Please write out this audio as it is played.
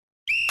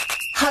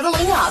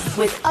Huddling Up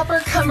with Upper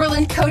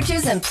Cumberland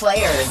coaches and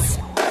players.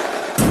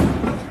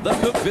 The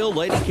Cookeville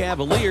Lady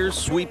Cavaliers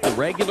sweep the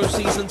regular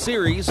season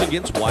series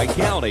against White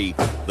County.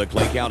 The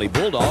Clay County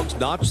Bulldogs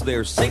notched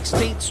their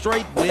 16th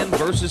straight win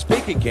versus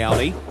Pickett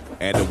County.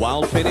 And a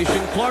wild finish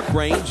in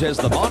Clarkrange as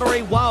the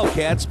Monterey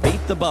Wildcats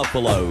beat the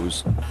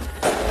Buffaloes.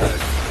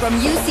 From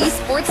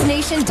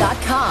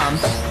UCSportsNation.com,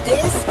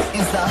 this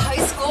is the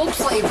High School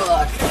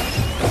Playbook.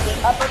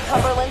 The Upper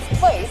Cumberland's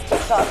place to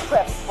talk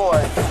prep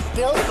sports.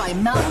 Built by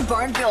Mountain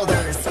Barn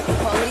Builders.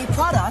 Quality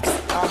products,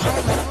 a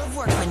high level of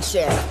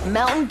workmanship.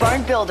 Mountain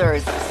Barn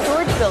Builders.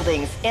 Storage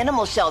buildings,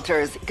 animal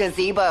shelters,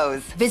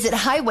 gazebos. Visit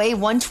Highway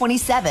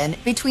 127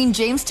 between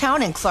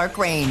Jamestown and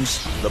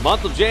Clarkrange. The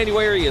month of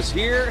January is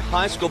here.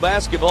 High school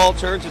basketball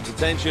turns its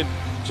attention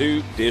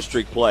to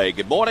district play.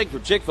 Good morning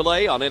from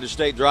Chick-fil-A on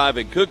Interstate Drive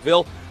in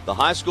Cookeville. The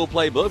High School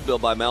Playbook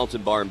built by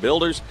Mountain Barn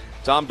Builders.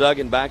 Tom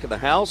Duggan back in the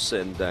house,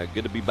 and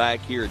good to be back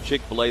here at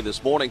Chick-fil-A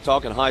this morning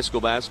talking high school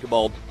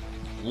basketball.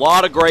 A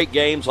lot of great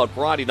games on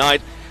Friday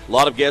night. A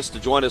lot of guests to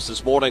join us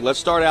this morning. Let's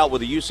start out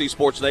with the UC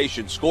Sports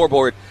Nation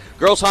scoreboard.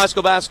 Girls high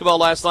school basketball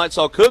last night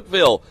saw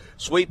Cookeville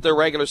sweep their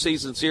regular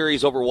season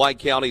series over White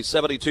County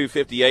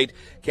 72-58.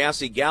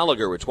 Cassie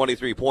Gallagher with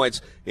 23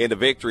 points in the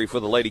victory for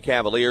the Lady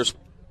Cavaliers.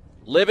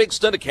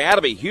 Livingston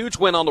Academy, huge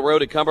win on the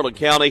road at Cumberland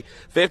County,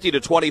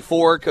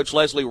 50-24. Coach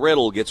Leslie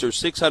Riddle gets her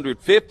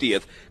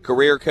 650th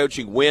career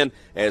coaching win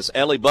as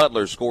Ellie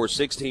Butler scores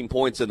 16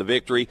 points in the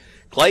victory.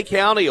 Clay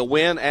County, a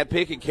win at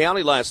Pickett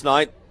County last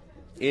night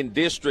in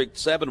District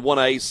 7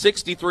 1A,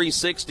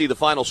 63-60 the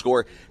final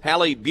score.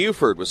 Hallie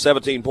Buford with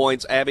 17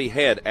 points. Abby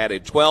Head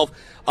added 12.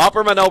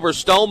 Upperman over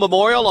Stone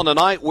Memorial on the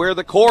night where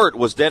the court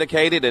was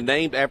dedicated and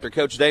named after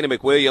Coach Dana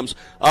McWilliams.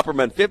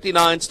 Upperman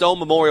 59, Stone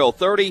Memorial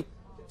 30.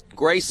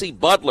 Gracie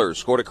Butler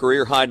scored a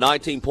career-high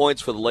 19 points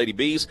for the Lady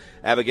Bees.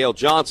 Abigail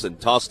Johnson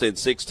tossed in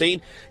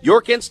 16.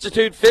 York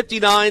Institute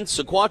 59,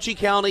 Sequatchie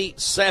County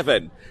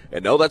 7.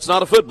 And no, that's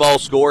not a football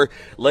score.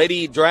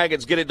 Lady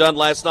Dragons get it done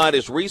last night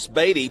as Reese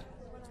Beatty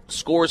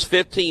scores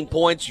 15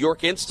 points.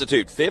 York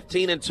Institute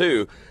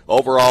 15-2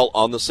 overall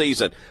on the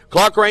season.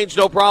 Clarkrange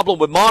no problem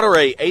with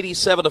Monterey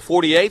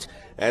 87-48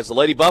 as the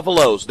Lady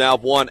Buffaloes now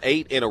have won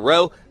 8 in a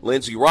row.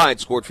 Lindsay Wright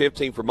scored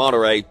 15 for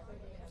Monterey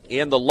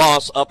in the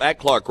loss up at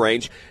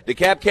Clarkrange.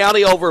 Dekalb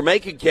County over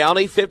Macon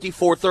County,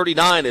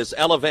 54-39 as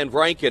Ella Van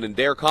Vranken and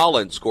Dare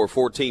Collins score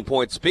 14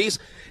 points apiece.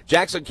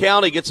 Jackson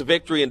County gets a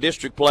victory in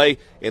district play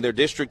in their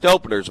district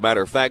opener. As a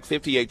matter of fact,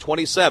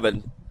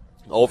 58-27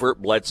 over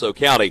Bledsoe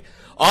County.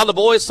 On the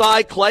boys'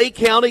 side, Clay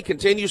County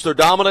continues their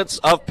dominance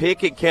of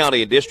Pickett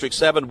County in District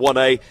 7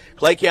 1A.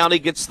 Clay County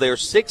gets their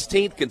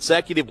 16th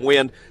consecutive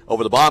win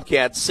over the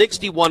Bobcats,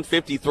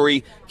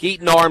 61-53.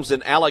 Keaton Arms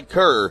and Alec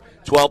Kerr,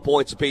 12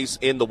 points apiece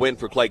in the win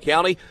for Clay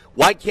County.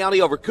 White County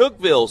over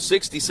Cookeville,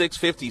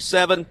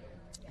 66-57.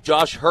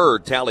 Josh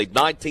Hurd tallied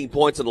 19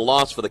 points in the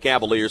loss for the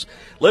Cavaliers.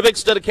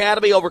 Livingston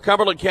Academy over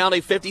Cumberland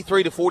County,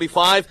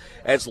 53-45,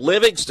 as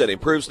Livingston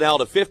improves now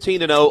to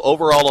 15-0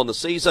 overall on the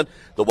season.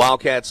 The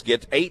Wildcats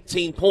get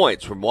 18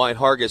 points from Wyatt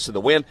Hargis in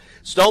the win.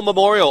 Stone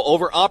Memorial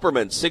over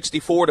Upperman,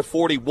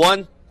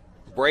 64-41.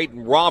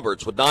 Braden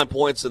Roberts with 9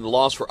 points in the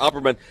loss for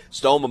Upperman.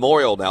 Stone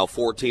Memorial now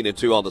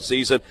 14-2 on the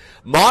season.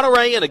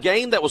 Monterey in a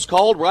game that was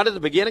called right at the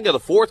beginning of the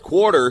fourth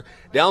quarter.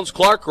 Downs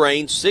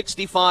Clarkrange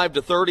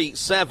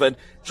 65-37.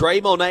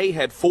 Trey Monet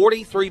had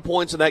 43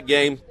 points in that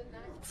game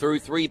through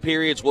 3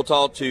 periods. We'll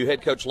talk to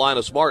head coach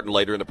Linus Martin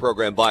later in the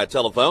program via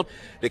telephone.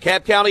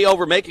 DeKalb County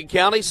over Macon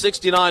County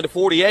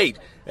 69-48.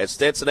 As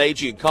Stetson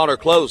Agee and Connor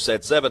Close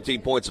had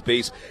 17 points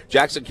apiece.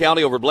 Jackson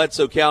County over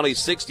Bledsoe County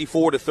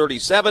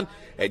 64-37.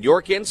 And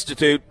York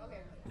Institute,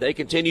 they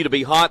continue to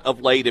be hot of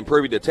late,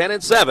 improving to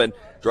 10-7.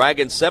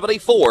 Dragons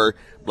 74,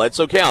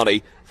 Bledsoe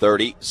County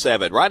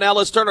 37. Right now,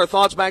 let's turn our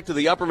thoughts back to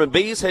the Upperman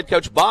Bees. Head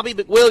coach Bobby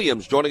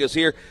McWilliams joining us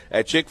here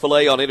at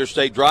Chick-fil-A on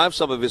Interstate Drive.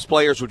 Some of his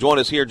players will join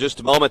us here in just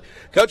a moment.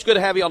 Coach, good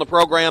to have you on the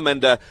program,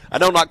 and I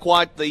know not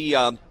quite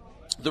the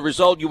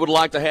result you would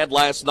like to have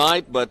lad last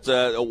night, but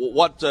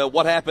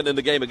what happened in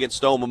the game against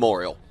Stone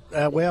Memorial?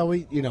 Well,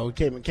 we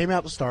came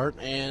out to start,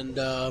 and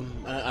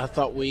I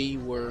thought we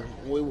were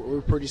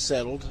pretty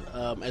settled.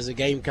 As the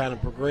game kind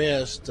of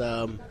progressed,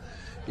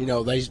 they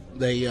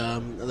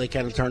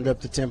kind of turned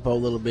up the tempo a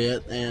little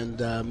bit,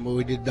 and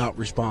we did not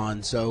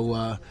respond.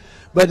 So,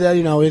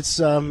 it's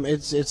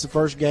the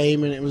first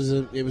game, and it was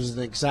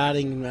an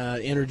exciting,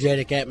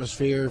 energetic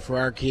atmosphere for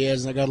our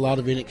kids. And I got a lot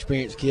of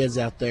inexperienced kids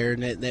out there,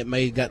 and that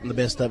may have gotten the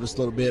best of us a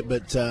little bit.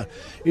 But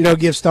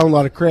give Stone a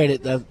lot of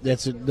credit.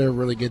 They're a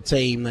really good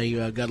team. They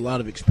got a lot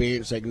of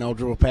experience. They can all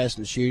dribble, pass,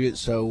 and shoot it.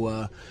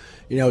 So,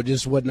 it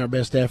just wasn't our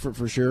best effort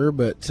for sure.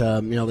 But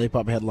they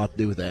probably had a lot to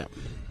do with that.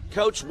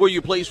 Coach, were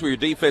you pleased with your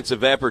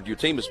defensive effort? Your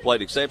team has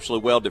played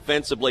exceptionally well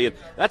defensively, and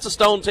that's a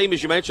Stone team,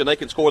 as you mentioned. They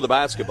can score the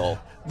basketball.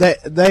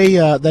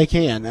 They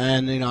can,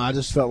 and I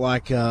just felt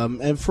like,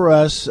 and for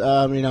us,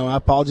 I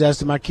apologize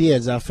to my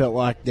kids. I felt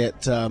like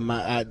that,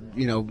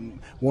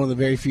 one of the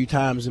very few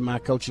times in my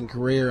coaching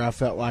career, I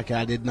felt like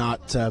I did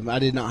not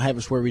have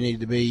us where we needed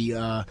to be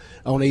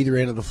on either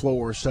end of the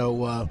floor.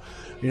 So,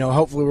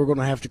 hopefully we're going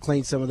to have to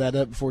clean some of that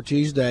up before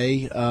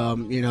Tuesday.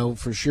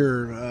 For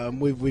sure.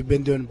 We've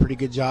been doing a pretty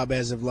good job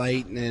as of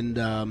late, and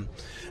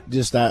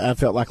I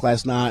felt like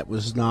last night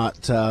was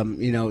not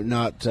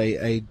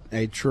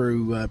a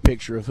true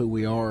picture of who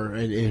we are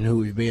and who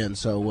we've been.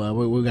 So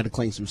we've got to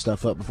clean some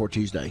stuff up before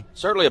Tuesday.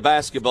 Certainly a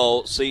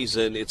basketball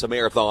season, it's a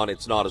marathon,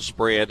 it's not a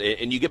sprint,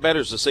 and you get better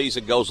as the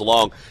season goes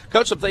along.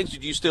 Coach, some things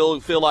that you still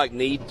feel like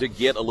need to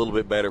get a little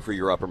bit better for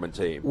your Upperman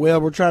team?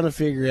 Well, we're trying to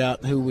figure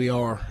out who we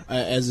are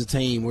as a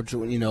team, which,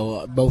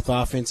 both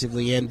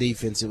offensively and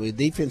defensively.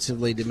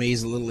 Defensively, to me,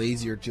 is a little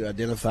easier to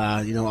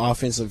identify.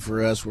 Offensively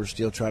for us, we're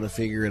still trying to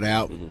figure it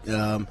out.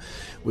 Mm-hmm.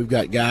 We've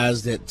got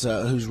guys that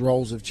whose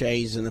roles have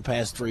changed in the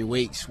past 3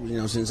 weeks,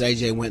 since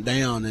AJ went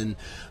down, and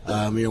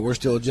we're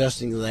still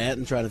adjusting to that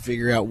and trying to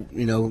figure out,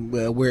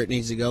 where it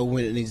needs to go,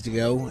 when it needs to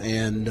go,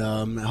 and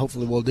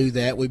hopefully we'll do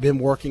that. We've been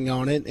working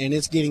on it, and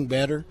it's getting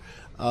better.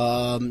 We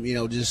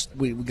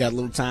got a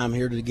little time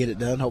here to get it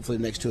done. Hopefully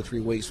the next 2 or 3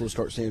 weeks we'll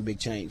start seeing a big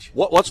change.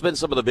 What's been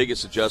some of the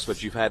biggest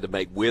adjustments you've had to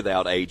make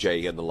without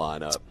AJ in the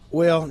lineup?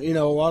 Well, a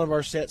lot of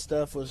our set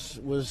stuff was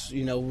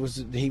he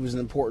was an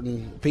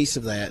important piece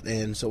of that,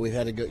 and so we've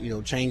had to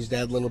go, change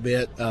that a little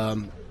bit.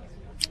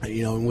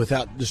 And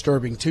without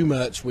disturbing too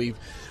much, we've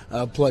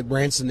plugged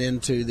Branson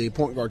into the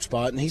point guard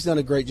spot, and he's done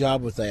a great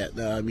job with that.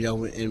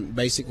 And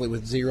basically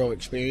with zero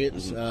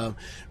experience, mm-hmm.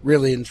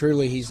 Really and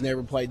truly, he's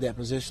never played that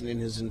position in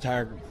his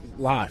entire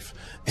life,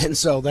 and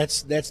so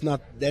that's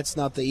not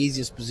the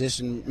easiest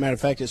position. Matter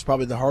of fact, it's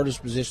probably the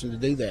hardest position to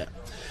do that.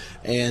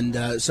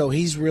 And so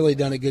he's really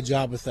done a good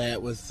job with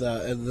that, with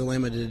the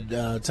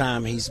limited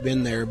time he's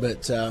been there.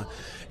 But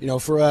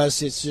for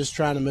us, it's just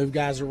trying to move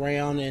guys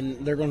around,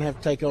 and they're going to have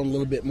to take on a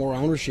little bit more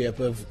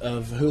ownership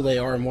of who they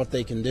are and what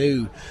they can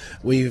do.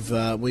 We've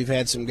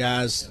had some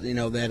guys,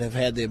 that have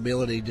had the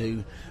ability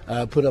to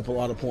put up a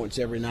lot of points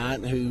every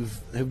night,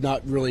 who've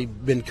not really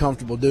been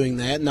comfortable doing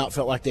that, not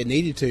felt like they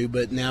needed to,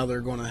 but now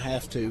they're going to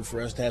have to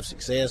for us to have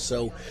success.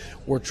 So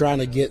we're trying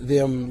to get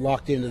them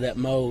locked into that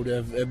mode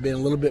of being a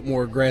little bit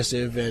more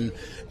aggressive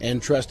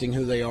and trusting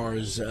who they are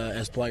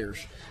as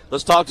players.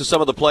 Let's talk to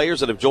some of the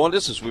players that have joined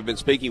us as we've been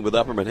speaking with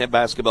Upperman head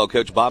basketball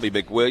coach Bobby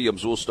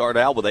McWilliams. We'll start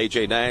out with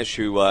A.J. Nash,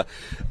 who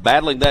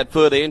battling that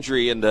foot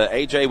injury. And,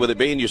 A.J., with it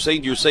being your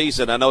senior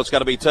season, I know it's got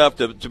to be tough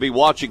to be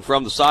watching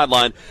from the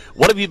sideline.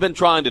 What have you been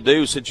trying to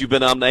do since you've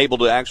been unable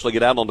to actually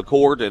get out on the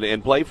court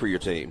and play for your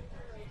team?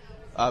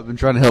 I've been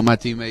trying to help my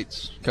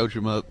teammates, coach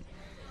them up,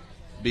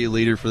 be a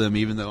leader for them,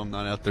 even though I'm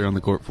not out there on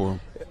the court for them.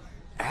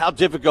 How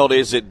difficult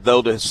is it,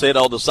 though, to sit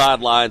on the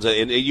sidelines?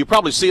 And you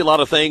probably see a lot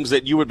of things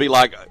that you would be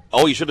like,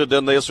 oh, he should have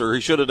done this or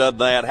he should have done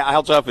that.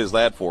 How tough is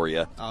that for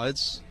you? Oh,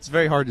 it's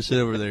very hard to sit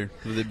over there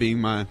with it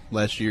being my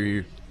last year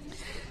here.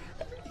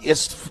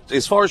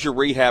 As far as your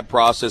rehab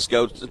process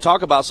goes,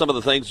 talk about some of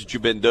the things that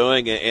you've been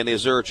doing, and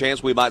is there a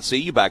chance we might see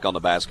you back on the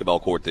basketball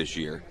court this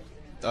year?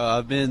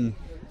 I've been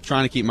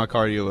trying to keep my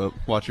cardio up,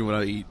 watching what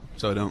I eat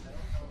so I don't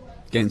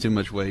gain too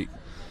much weight.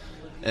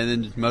 And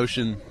then just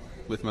motion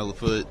with my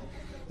foot.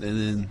 And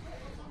then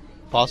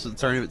possibly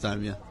tournament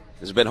time, yeah.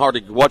 It's been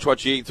hard to watch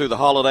what you eat through the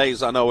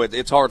holidays. I know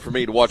it's hard for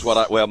me to watch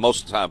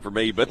most of the time for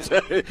me, but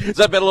has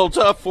that been a little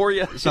tough for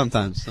you?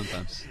 Sometimes.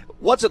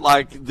 What's it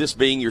like this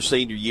being your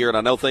senior year? And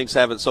I know things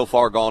haven't so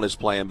far gone as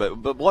planned,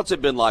 but what's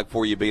it been like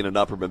for you being an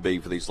Upperman B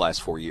for these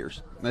last 4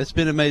 years? It's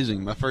been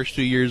amazing. My first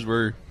 2 years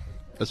were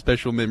a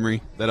special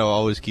memory that I'll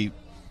always keep,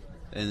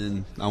 and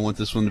then I want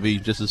this one to be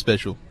just as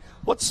special.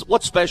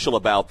 What's special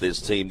about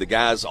this team, the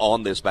guys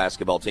on this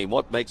basketball team?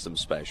 What makes them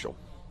special?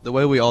 The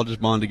way we all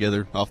just bond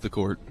together off the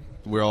court.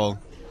 We're all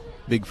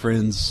big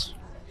friends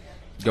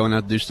going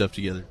out to do stuff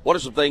together. What are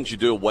some things you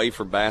do away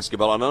from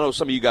basketball? I know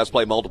some of you guys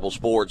play multiple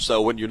sports,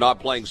 so when you're not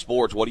playing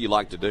sports, what do you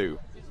like to do?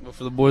 Well,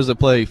 for the boys that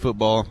play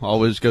football, I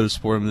always go to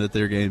support them at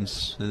their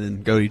games and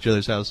then go to each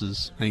other's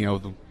houses, hang out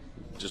with them.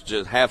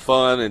 Just have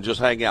fun and just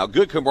hang out.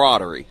 Good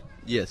camaraderie.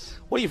 Yes.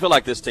 What do you feel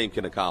like this team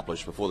can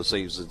accomplish before the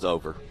season's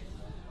over?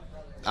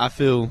 I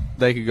feel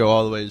they could go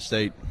all the way to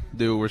state,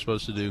 do what we're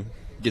supposed to do,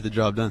 get the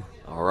job done.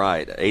 All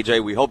right.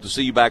 AJ, we hope to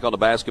see you back on the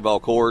basketball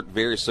court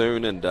very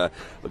soon, and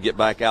we'll get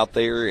back out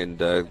there.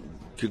 And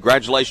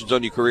congratulations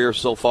on your career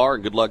so far,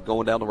 and good luck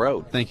going down the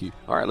road. Thank you.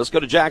 All right, let's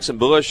go to Jackson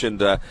Bush.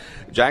 And,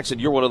 Jackson,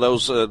 you're one of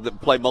those that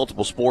play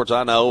multiple sports,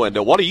 I know. And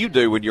what do you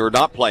do when you're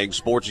not playing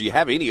sports? Do you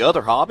have any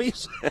other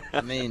hobbies?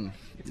 I mean,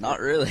 not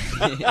really.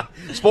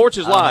 Sports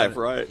is life,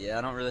 right? Yeah,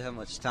 I don't really have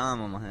much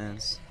time on my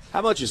hands.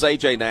 How much has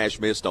AJ Nash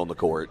missed on the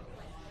court?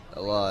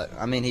 A lot.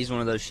 I mean, he's one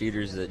of those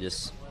shooters that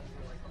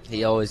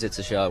he always hits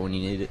a shot when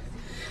you need it.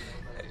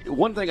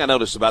 One thing I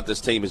noticed about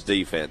this team is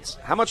defense.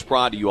 How much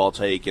pride do you all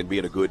take in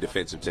being a good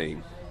defensive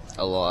team?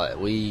 A lot.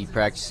 We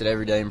practice it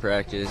every day in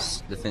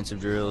practice, defensive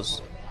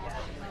drills,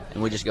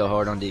 and we just go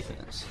hard on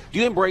defense. Do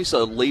you embrace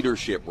a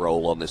leadership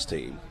role on this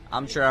team?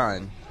 I'm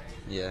trying,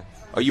 yeah.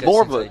 Are you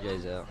more of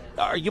AJ's out.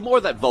 Are you more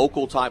of that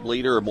vocal type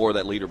leader, or more of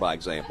that leader by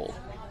example?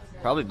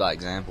 Probably by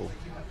example.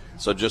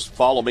 So just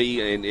follow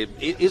me. And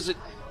is it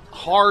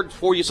hard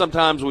for you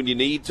sometimes when you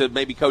need to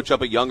maybe coach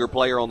up a younger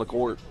player on the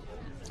court?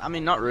 I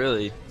mean, not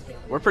really.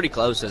 We're pretty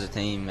close as a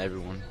team,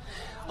 everyone.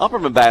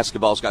 Upperman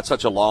basketball's got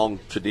such a long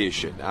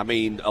tradition. I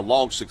mean, a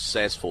long,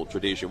 successful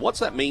tradition. What's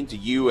that mean to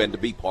you and to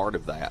be part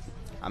of that?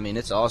 I mean,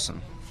 it's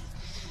awesome.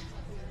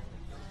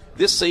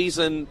 This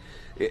season,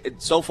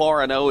 so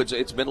far, I know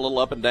it's been a little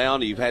up and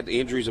down. You've had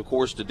injuries, of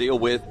course, to deal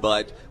with.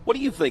 But what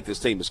do you think this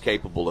team is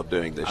capable of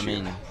doing this year?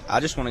 I mean, I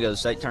just want to go to the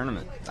state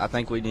tournament. I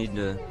think we need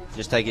to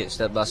just take it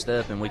step by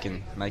step, and we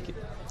can make it.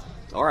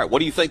 All right. What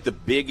do you think the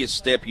biggest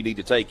step you need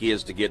to take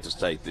is to get to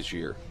state this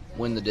year?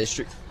 Win the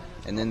district,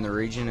 and then the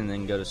region, and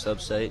then go to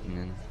sub-state, and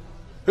then.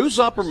 Who's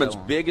Upperman's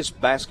biggest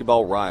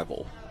basketball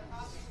rival?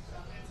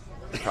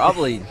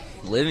 Probably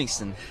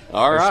Livingston.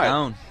 All right.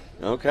 Stone.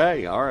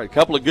 Okay, all right. A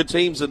couple of good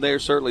teams in there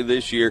certainly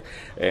this year,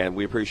 and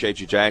we appreciate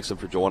you, Jackson,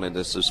 for joining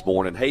us this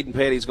morning. Hayden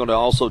Petty's going to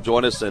also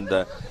join us, and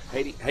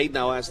Hayden,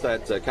 I'll ask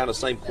that kind of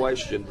same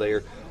question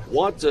there.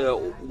 What's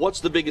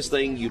the biggest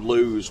thing you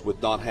lose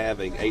with not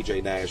having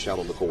A.J. Nash out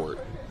on the court?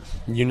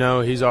 You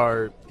know, he's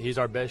our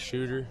best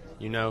shooter.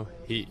 You know,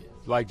 he,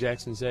 like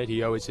Jackson said,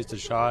 he always hits a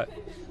shot.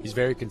 He's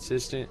very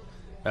consistent.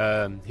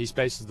 He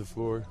spaces the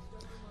floor.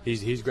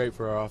 He's great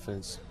for our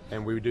offense,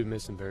 and we do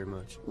miss him very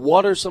much.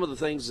 What are some of the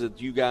things that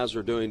you guys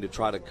are doing to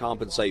try to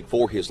compensate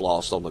for his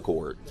loss on the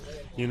court?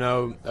 You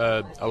know,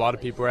 a lot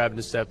of people are having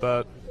to step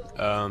up.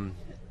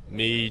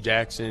 Me,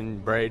 Jackson,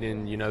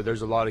 Braden, you know,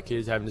 there's a lot of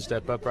kids having to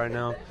step up right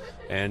now,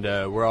 and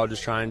we're all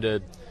just trying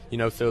to, you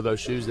know, fill those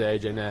shoes to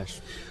A.J. Nash.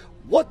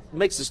 What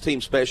makes this team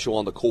special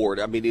on the court?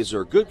 I mean, is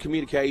there good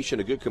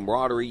communication, a good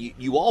camaraderie?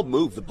 You all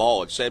move the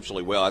ball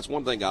exceptionally well. That's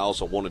one thing I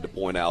also wanted to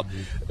point out.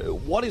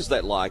 What is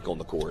that like on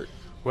the court?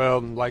 Well,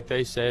 like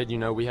they said, you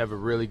know, we have a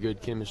really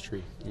good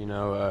chemistry. You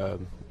know,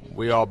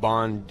 we all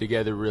bond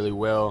together really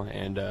well,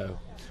 and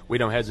we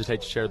don't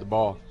hesitate to share the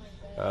ball.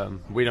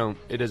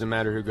 It doesn't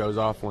matter who goes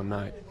off one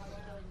night.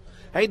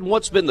 Hayden,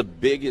 what's been the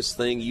biggest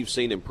thing you've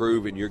seen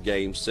improve in your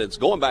game since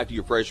going back to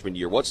your freshman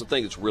year? What's the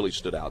thing that's really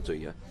stood out to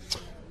you?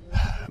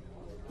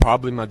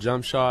 Probably my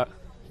jump shot.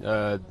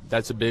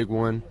 That's a big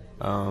one.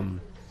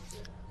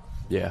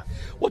 Yeah.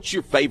 What's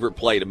your favorite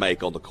play to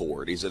make on the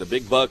court? Is it a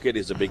big bucket?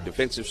 Is it a big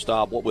defensive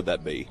stop? What would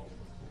that be?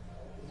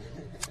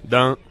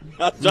 Dunk.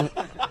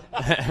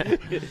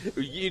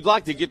 You'd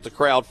like to get the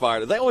crowd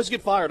fired. They always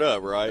get fired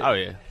up, right? Oh,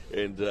 yeah.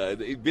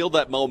 And build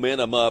that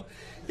momentum up.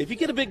 If you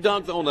get a big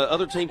dunk on the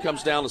other team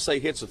comes down and, say,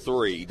 hits a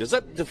three, does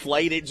that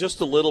deflate it just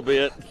a little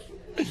bit?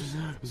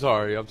 I'm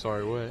sorry,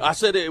 what? I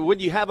said when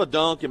you have a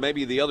dunk and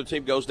maybe the other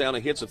team goes down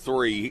and hits a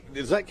three,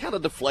 does that kind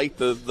of deflate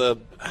the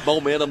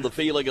momentum, the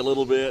feeling a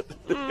little bit?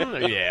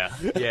 Yeah,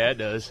 it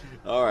does.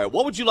 All right.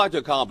 What would you like to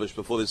accomplish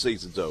before the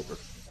season's over?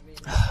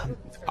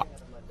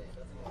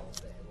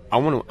 I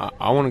want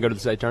to go to the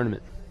state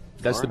tournament.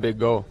 That's the big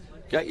goal.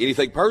 Okay.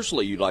 Anything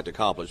personally you'd like to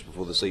accomplish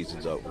before the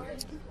season's over?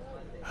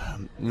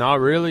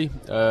 Not really.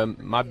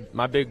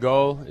 My big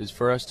goal is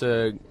for us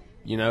to,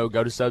 you know,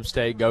 go to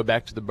sub-state, go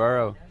back to the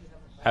borough,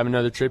 have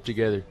another trip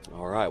together.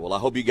 All right. Well, I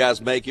hope you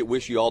guys make it.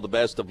 Wish you all the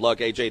best of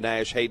luck. A.J.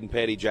 Nash, Hayden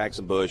Petty,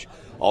 Jackson Bush,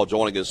 all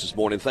joining us this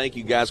morning. Thank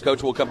you, guys.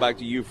 Coach, we'll come back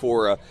to you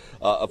for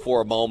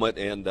a moment.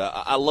 And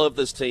I love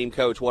this team,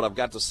 Coach, what I've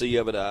got to see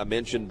of it. I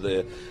mentioned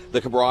the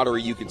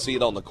camaraderie. You can see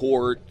it on the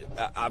court.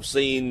 I've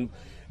seen –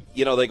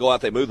 you know, they go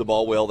out, they move the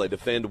ball well, they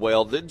defend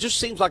well. It just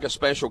seems like a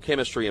special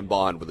chemistry and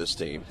bond with this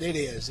team. It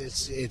is.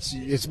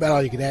 It's about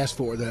all you can ask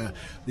for.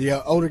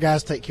 The older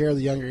guys take care of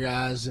the younger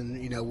guys,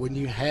 and you know when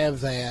you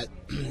have that,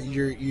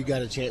 you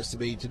got a chance to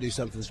do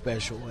something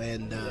special.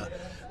 And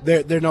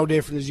they're no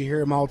different as you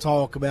hear them all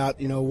talk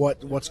about, you know,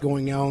 what's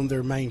going on.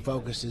 Their main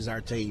focus is our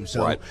team.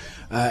 So right.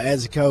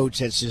 As a coach,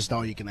 that's just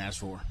all you can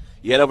ask for.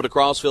 You head over to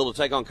Crossville to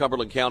take on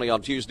Cumberland County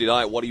on Tuesday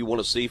night. What do you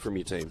want to see from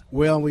your team?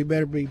 Well, we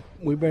better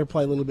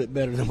play a little bit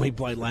better than we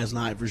played last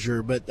night for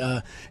sure. But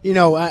you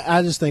know,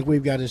 I just think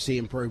we've got to see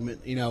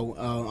improvement, you know,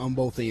 on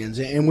both ends,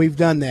 and we've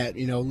done that,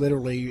 you know,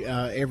 literally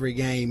every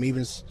game,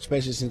 even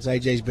especially since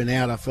AJ's been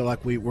out. I feel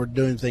like we're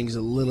doing things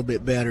a little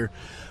bit better.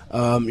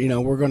 You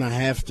know, we're going to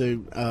have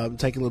to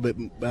take a little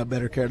bit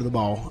better care of the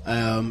ball.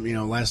 You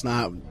know, last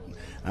night.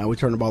 We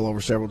turned the ball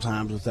over several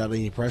times without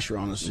any pressure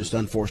on us, just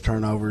unforced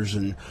turnovers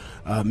and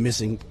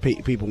missing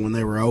people when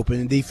they were open.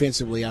 And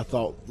defensively, I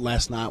thought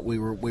last night we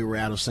were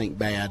out of sync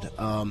bad.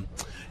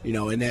 You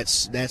know, and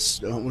that's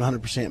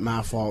 100%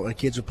 my fault. The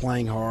kids are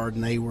playing hard,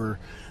 and they were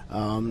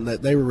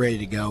ready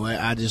to go.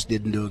 I just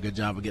didn't do a good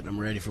job of getting them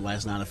ready for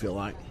last night, I feel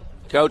like.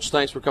 Coach,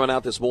 thanks for coming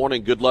out this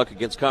morning. Good luck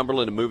against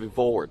Cumberland and moving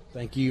forward.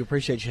 Thank you.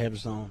 Appreciate you having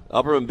us on.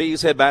 Upperman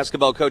Bees head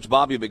basketball coach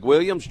Bobby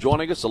McWilliams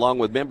joining us along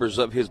with members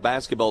of his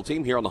basketball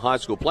team here on the High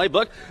School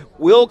Playbook.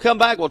 We'll come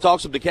back. We'll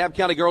talk some Dekalb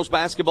County girls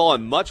basketball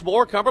and much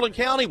more. Cumberland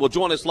County will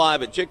join us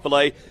live at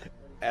Chick-fil-A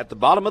at the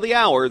bottom of the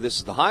hour. This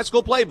is the High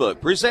School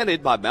Playbook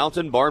presented by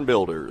Mountain Barn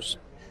Builders,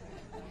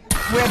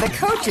 where the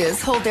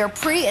coaches hold their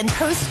pre- and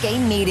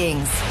post-game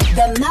meetings.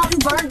 The Mountain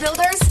Barn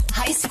Builders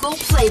High School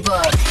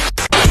Playbook.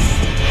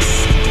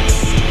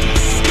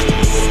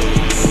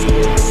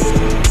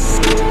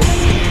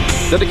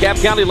 The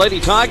Dekalb County Lady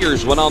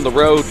Tigers went on the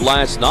road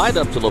last night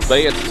up to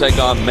Lafayette to take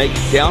on Macon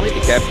County.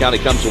 Dekalb County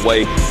comes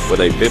away with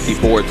a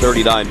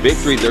 54-39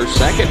 victory, their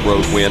second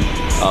road win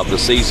of the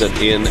season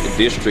in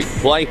district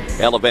play.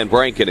 Ella Van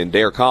Branken and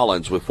Dare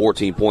Collins with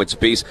 14 points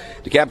apiece.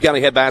 Dekalb County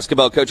head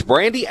basketball coach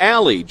Brandy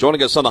Alley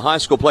joining us on the High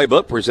School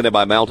Playbook presented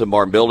by Mountain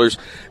Barn Builders.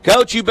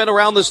 Coach, you've been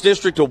around this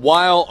district a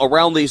while,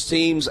 around these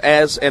teams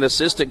as an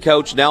assistant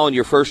coach, now in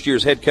your first year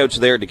as head coach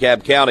there at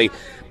Dekalb County.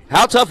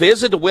 How tough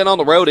is it to win on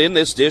the road in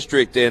this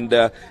district,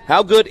 and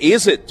how good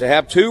is it to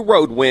have 2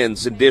 road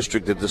wins in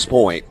district at this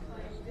point?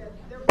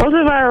 Most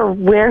of our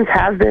wins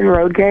have been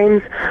road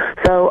games,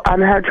 so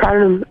I'm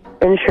trying to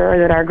ensure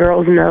that our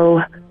girls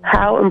know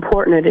how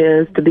important it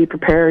is to be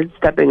prepared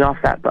stepping off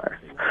that bus.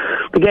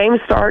 The game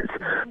starts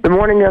the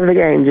morning of the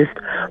game. Just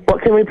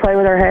what can we play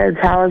with our heads?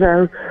 How is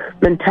our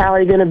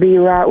mentality going to be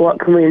right? What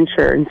can we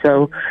ensure? And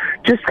so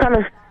just kind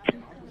of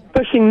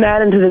pushing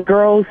that into the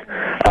girls,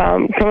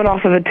 coming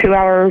off of a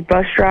 2-hour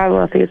bus drive.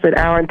 Well, I think it's an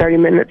hour and 30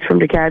 minutes from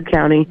Dekalb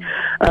County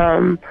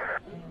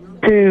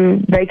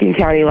to Macon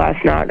County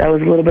last night. That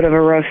was a little bit of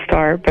a rough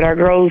start, but our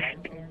girls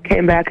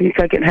came back in the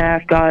second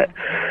half, got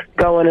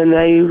going, and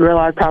they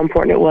realized how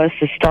important it was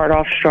to start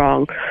off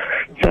strong.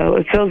 So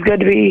it feels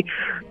good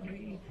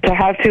to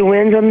have 2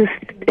 wins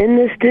in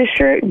this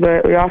district,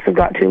 but we also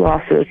got 2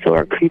 losses, so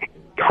we're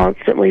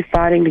constantly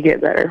fighting to get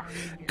better.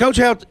 Coach,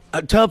 how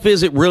tough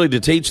is it really to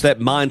teach that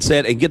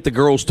mindset and get the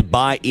girls to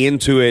buy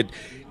into it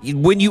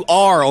when you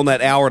are on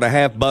that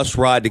hour-and-a-half bus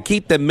ride, to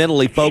keep them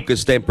mentally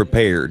focused and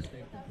prepared?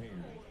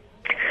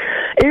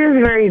 It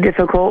is very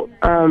difficult.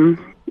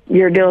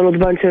 You're dealing with a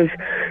bunch of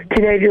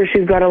teenagers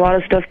who've got a lot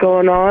of stuff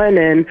going on,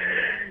 and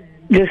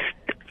just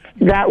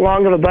that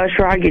long of a bus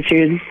ride gets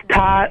you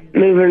tight,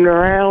 moving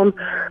around.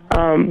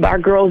 Our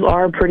girls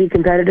are pretty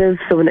competitive,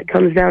 so when it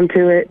comes down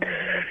to it,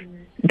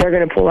 they're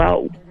going to pull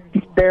out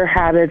their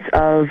habits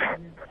of,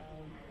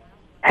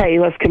 hey,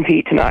 let's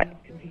compete tonight.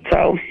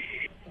 So,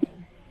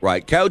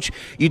 right. Coach,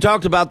 you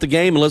talked about the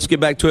game, and let's get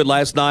back to it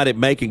last night at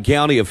Macon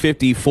County, a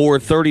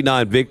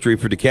 54-39 victory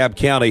for Dekalb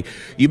County.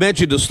 You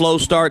mentioned a slow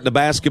start in the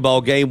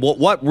basketball game.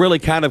 What really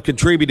kind of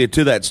contributed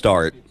to that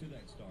start?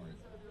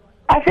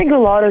 I think a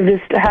lot of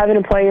just having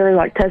a player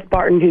like Tess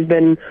Barton, who's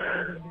been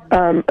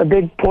a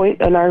big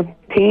point in our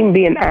team,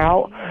 being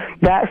out,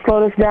 that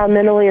slowed us down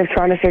mentally of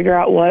trying to figure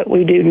out what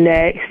we do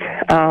next.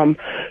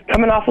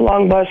 Coming off a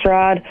long bus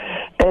ride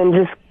and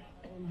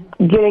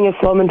just getting a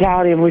slow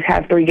mentality of we've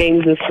had 3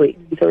 games this week,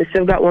 so we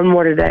still got 1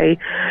 more today.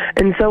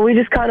 And so we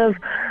just kind of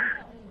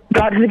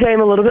got to the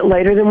game a little bit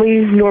later than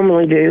we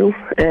normally do,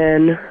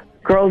 and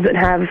girls didn't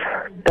have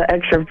the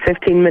extra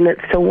 15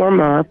 minutes to warm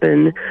up,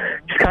 and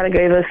just kind of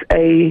gave us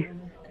a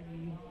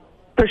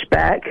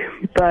pushback.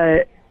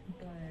 But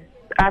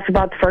after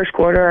about the first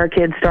quarter, our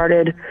kids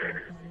started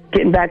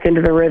getting back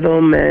into the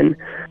rhythm, and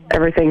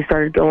everything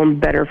started going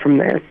better from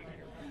there.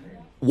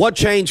 What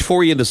changed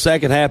for you in the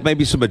second half?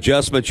 Maybe some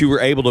adjustments you were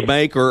able to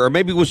make, or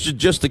maybe it was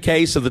just the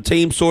case of the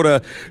team sort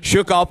of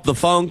shook off the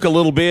funk a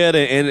little bit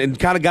and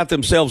kind of got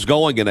themselves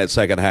going in that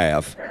second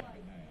half?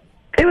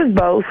 It was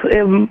both.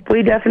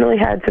 We definitely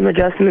had some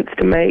adjustments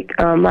to make.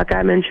 Like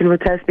I mentioned,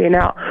 with Tess being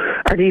out,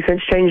 our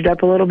defense changed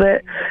up a little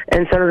bit,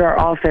 and so did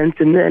our offense.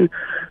 And then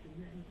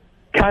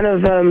kind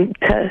of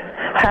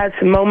had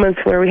some moments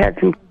where we had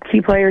some key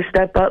players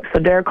step up.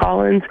 So Dare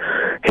Collins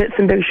hit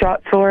some big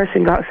shots for us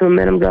and got some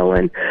momentum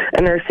going.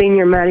 And our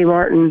senior, Maddie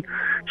Martin,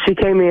 she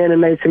came in and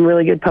made some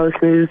really good post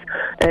moves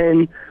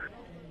and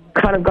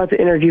kind of got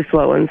the energy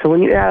flowing. So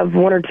when you have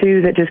 1 or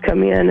 2 that just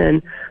come in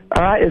and,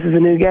 all right, this is a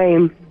new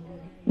game,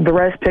 the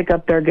rest pick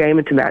up their game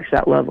and to match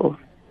that level.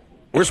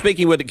 We're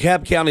speaking with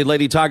Dekalb County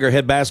Lady Tiger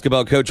head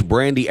basketball coach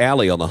Brandy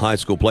Alley on the High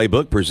School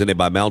Playbook presented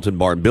by Mountain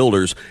Barn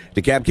Builders.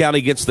 Dekalb County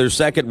gets their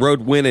second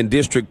road win in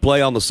district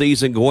play on the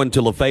season, going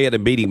to Lafayette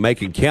and beating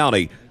Macon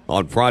County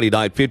on Friday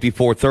night,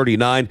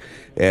 54-39.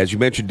 As you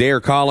mentioned, Dare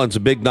Collins, a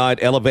big night.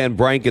 Ella Van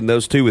Branken,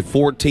 those 2 with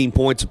 14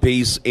 points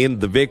apiece in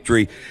the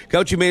victory.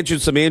 Coach, you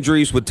mentioned some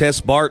injuries with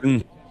Tess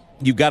Barton.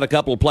 You've got a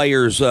couple of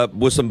players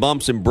with some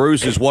bumps and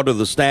bruises. What are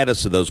the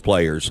status of those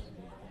players?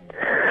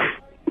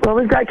 Well,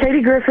 we've got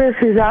Katie Griffiths,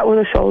 who's out with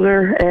a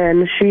shoulder,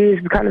 and she's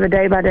kind of a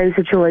day-by-day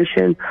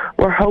situation.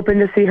 We're hoping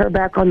to see her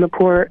back on the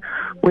court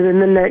within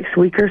the next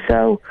week or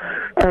so.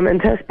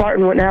 And Tess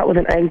Barton went out with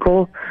an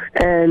ankle,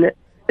 and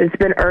it's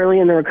been early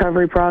in the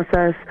recovery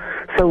process,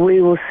 so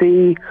we will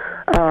see.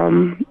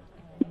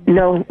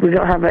 No, we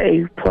don't have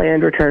a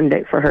planned return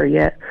date for her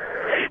yet.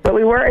 But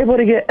we were able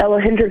to get Ella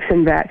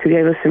Hendrickson back, who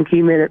gave us some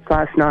key minutes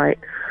last night,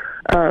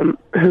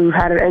 who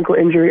had an ankle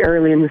injury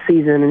early in the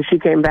season, and she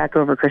came back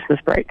over Christmas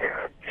break.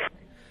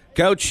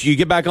 Coach, you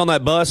get back on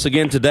that bus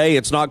again today.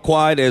 It's not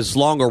quite as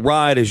long a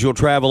ride as you'll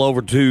travel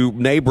over to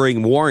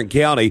neighboring Warren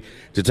County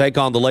to take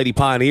on the Lady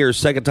Pioneers.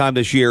 Second time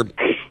this year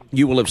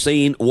you will have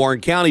seen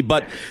Warren County.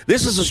 But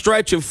this is a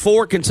stretch of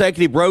 4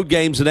 consecutive road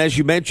games, and as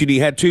you mentioned,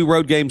 you had 2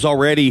 road games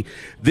already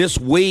this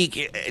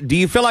week. Do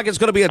you feel like it's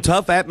going to be a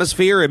tough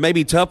atmosphere and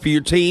maybe tough for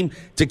your team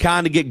to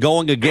kind of get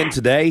going again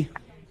today?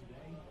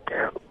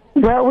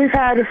 Well, we've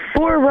had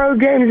 4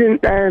 road games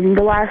in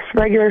the last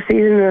regular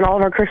season, and all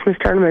of our Christmas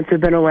tournaments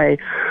have been away.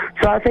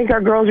 So I think our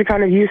girls are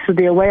kind of used to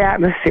the away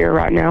atmosphere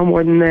right now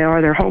more than they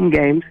are their home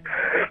games.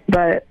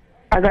 But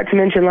I got to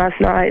mention last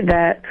night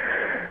that,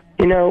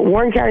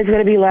 Warren County's going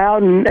to be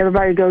loud and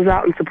everybody goes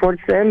out and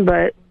supports them,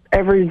 but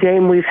every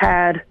game we've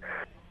had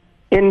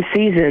in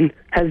season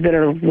has been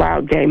a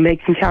loud game.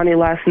 Macon County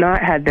last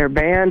night had their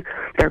band.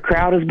 Their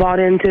crowd has bought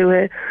into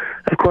it.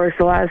 Of course,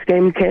 the last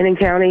game, Cannon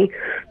County,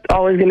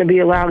 always going to be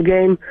a loud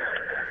game.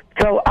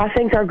 So I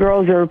think our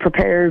girls are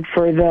prepared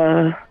for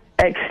the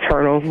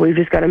external. We've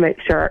just got to make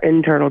sure our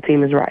internal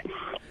team is right.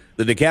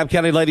 The Dekalb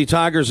County Lady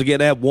Tigers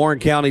again at Warren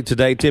County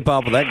today.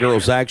 Tip-off of that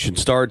girls' action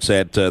starts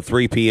at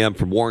 3 p.m.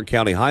 from Warren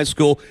County High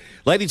School.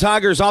 Lady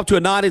Tigers off to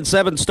a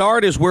 9-7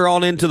 start as we're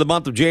on into the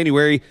month of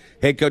January.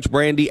 Head coach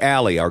Brandy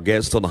Alley, our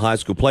guest on the High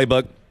School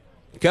Playbook.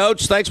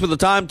 Coach, thanks for the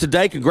time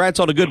today. Congrats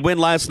on a good win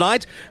last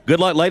night. Good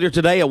luck later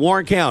today at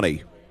Warren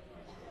County.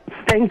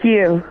 Thank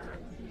you.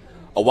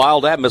 A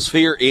wild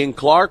atmosphere in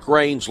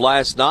Clarkrange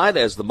last night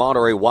as the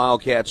Monterey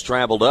Wildcats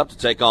traveled up to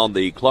take on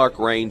the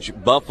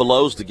Clarkrange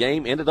Buffaloes. The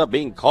game ended up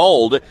being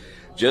called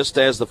just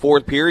as the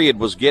 4th period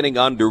was getting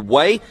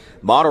underway.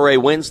 Monterey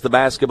wins the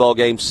basketball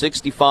game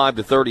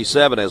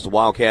 65-37 as the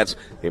Wildcats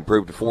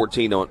improved to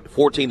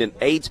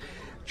 14-8.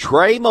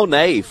 Trey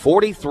Monet,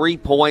 43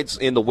 points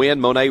in the win.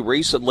 Monet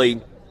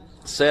recently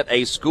set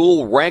a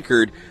school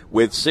record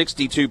with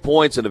 62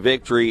 points in a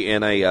victory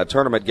in a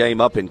tournament game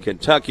up in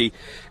Kentucky.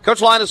 Coach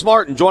Linus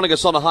Martin joining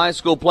us on the High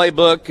School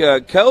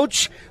Playbook.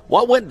 Coach,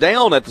 what went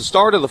down at the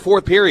start of the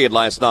 4th period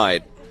last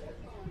night?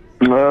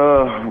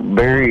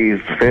 Very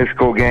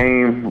physical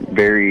game,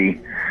 very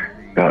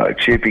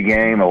chippy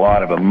game, a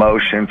lot of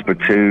emotions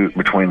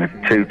between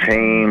the 2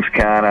 teams,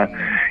 kind of.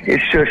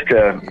 It's just,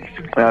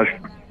 I was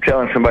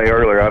telling somebody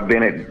earlier, I've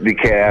been at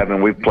Dekalb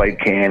and we've played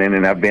Cannon,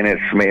 and I've been at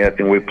Smith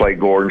and we've played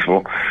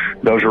Gordonsville.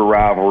 Those are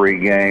rivalry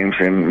games,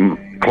 and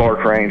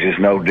Clarkrange is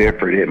no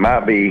different. It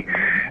might be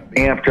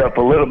amped up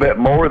a little bit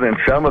more than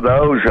some of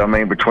those,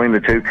 between the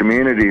 2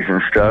 communities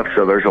and stuff.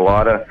 So there's a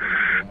lot of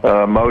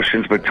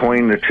emotions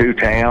between the 2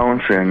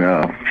 towns, and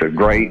it's a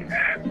great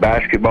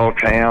basketball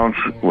towns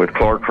with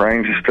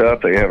Clarkrange and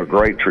stuff. They have a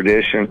great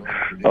tradition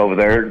over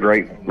there,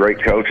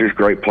 great coaches,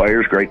 great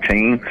players, great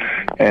team,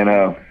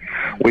 and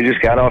we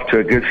just got off to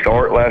a good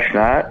start last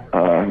night,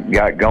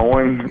 got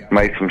going,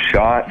 made some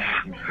shots.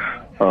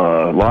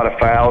 A lot of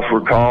fouls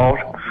were called.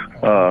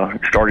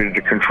 Started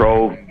to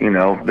control,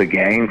 the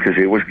game because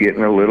it was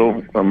getting a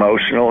little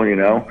emotional,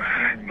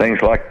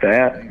 things like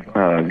that.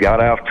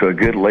 Got off to a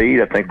good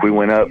lead. I think we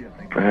went up,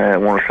 I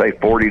want to say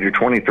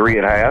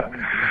 40-23 at half.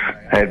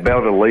 Had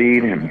built a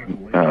lead and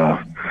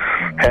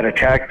had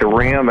attacked the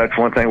rim. That's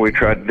one thing we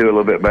tried to do a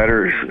little bit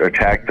better, is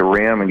attack the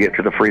rim and get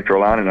to the free throw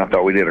line, and I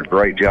thought we did a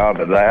great job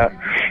of that.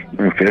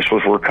 And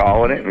officials were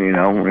calling it,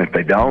 and if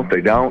they don't,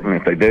 they don't, and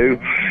if they do,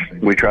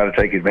 we try to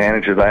take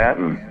advantage of that.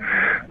 And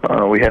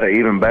we had an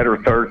even better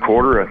 3rd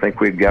quarter. I think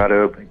we'd got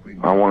up,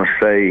 I want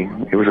to say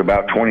it was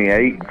about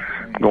 28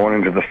 going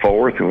into the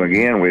 4th, and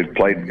again, we had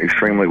played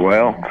extremely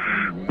well.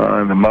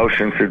 The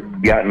motions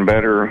had gotten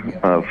better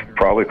of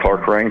probably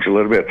Clarkrange a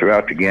little bit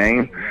throughout the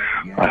game.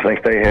 I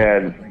think they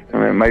had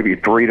maybe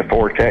 3 to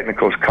 4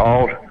 technicals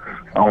called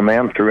on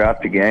them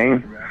throughout the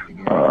game.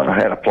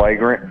 Had a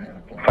flagrant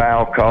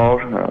foul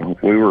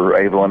called. We were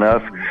able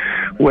enough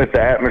with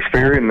the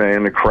atmosphere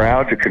and the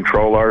crowd to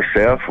control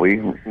ourselves. We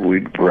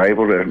were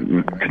able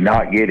to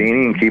not get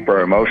any and keep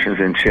our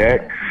emotions in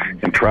check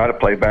and try to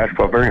play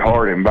basketball. Very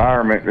hard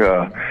environment.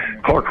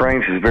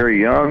 Clarkrange is very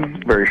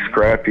young, very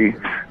scrappy,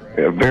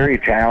 very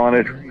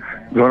talented.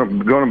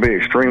 Going to be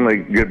extremely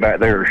good.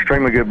 They're an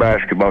extremely good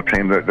basketball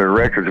team. Their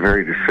record's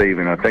very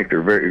deceiving. I think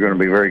they're going to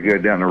be very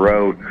good down the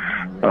road.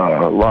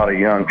 A lot of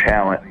young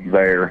talent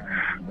there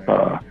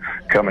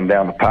coming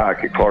down the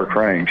pike at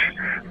Clarkrange.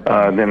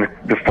 Then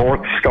the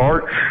 4th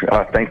starts.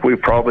 I think we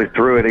probably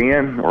threw it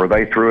in, or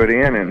they threw it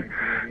in, and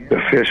the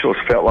officials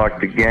felt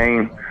like the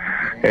game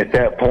at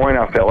that point.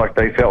 I felt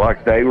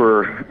like they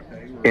were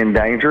in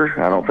danger.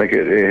 I don't think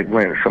it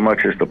went so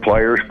much as the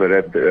players, but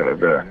at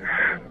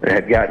they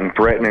had gotten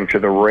threatening to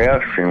the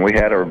refs, and we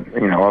had a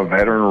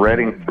veteran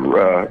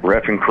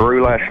reffing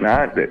crew last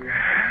night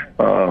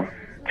that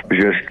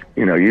just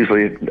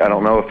usually I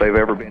don't know if they've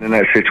ever been in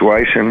that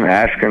situation,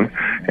 asking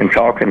and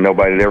talking.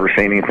 Nobody had ever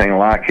seen anything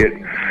like it.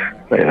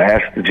 They had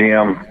asked the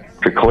gym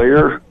to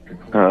clear.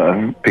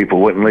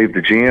 People wouldn't leave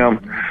the gym.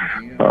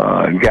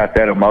 Got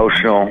that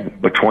emotional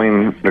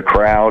between the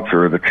crowds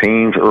or the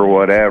teams or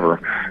whatever.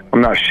 I'm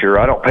not sure.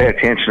 I don't pay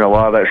attention to a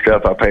lot of that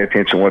stuff. I pay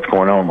attention to what's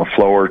going on the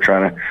floor,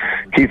 trying to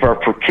keep our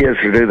kids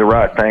to do the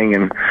right thing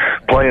and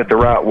play it the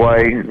right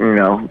way.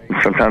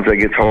 Sometimes that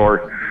gets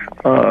hard.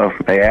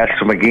 They asked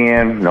them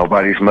again.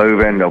 Nobody's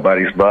moving.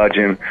 Nobody's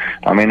budging.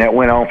 I mean, that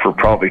went on for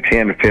probably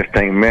 10 to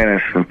 15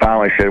 minutes, and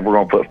finally said, we're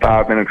going to put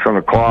 5 minutes on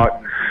the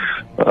clock.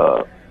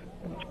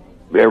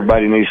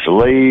 Everybody needs to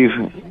leave.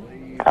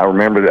 I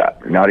remember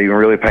that, not even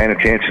really paying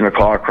attention. The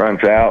clock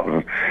runs out,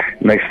 and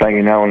next thing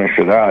you know, and they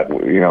said, all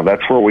right,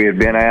 that's where we had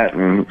been at,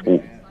 and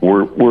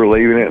we're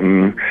leaving it,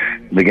 and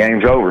the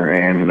game's over.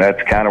 And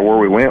that's kind of where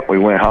we went. We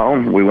went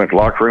home. We went to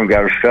the locker room,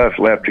 got our stuff,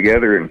 left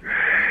together, and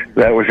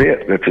that was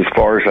it. That's as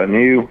far as I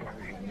knew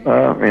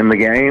in the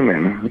game.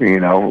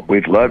 And,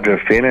 we'd love to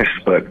have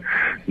finished, but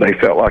they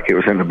felt like it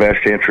was in the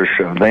best interest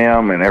of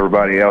them and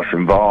everybody else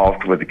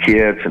involved with the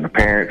kids and the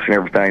parents and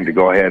everything to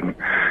go ahead and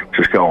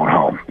just go on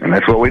home. And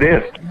that's what we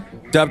did.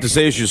 Tough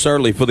decision,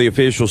 certainly, for the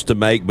officials to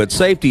make, but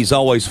safety is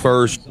always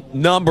first,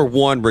 number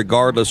one,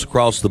 regardless,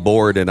 across the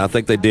board, and I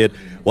think they did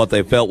what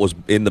they felt was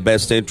in the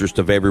best interest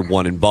of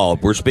everyone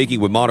involved. We're speaking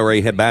with Monterey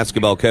head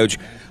basketball coach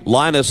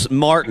Linus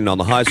Martin on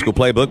the High School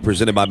Playbook,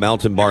 presented by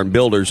Mountain Barn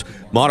Builders.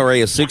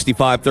 Monterey, a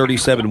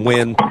 65-37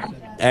 win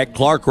at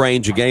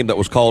Clarkrange, a game that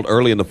was called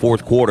early in the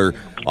fourth quarter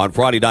on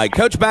Friday night.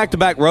 Coach,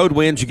 back-to-back road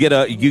wins. You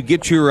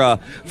get your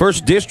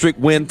first district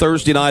win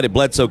Thursday night at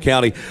Bledsoe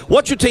County.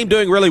 What's your team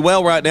doing really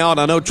well right now? And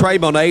I know Trey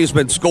Monet has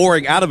been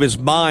scoring out of his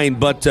mind,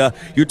 but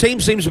your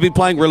team seems to be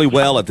playing really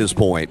well at this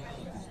point.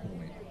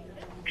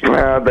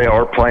 They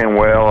are playing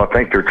well. I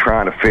think they're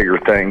trying to figure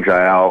things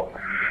out.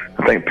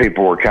 I think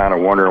people were kind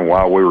of wondering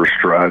why we were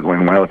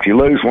struggling. Well, if you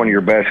lose one of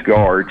your best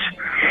guards,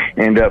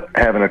 end up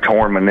having a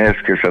torn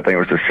meniscus. I think it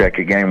was the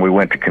second game we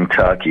went to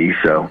Kentucky.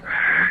 So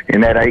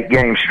in that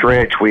 8-game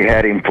stretch, we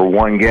had him for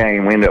one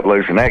game. We ended up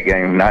losing that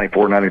game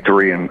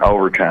 94-93 in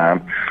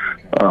overtime.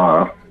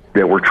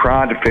 That we're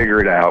trying to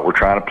figure it out. We're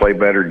trying to play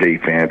better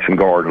defense and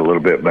guard a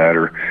little bit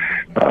better.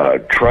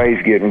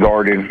 Trey's getting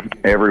guarded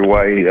every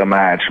way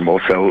imaginable.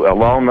 So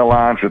along the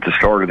lines at the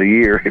start of the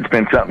year, it's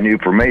been something new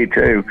for me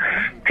too,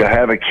 to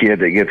have a kid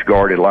that gets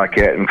guarded like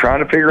that and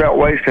trying to figure out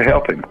ways to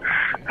help him.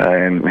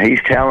 And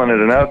he's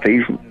talented enough.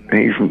 He's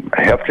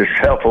helped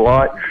himself a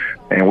lot,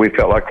 and we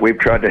felt like we've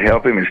tried to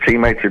help him. His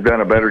teammates have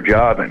done a better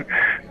job, and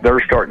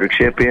they're starting to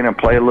chip in and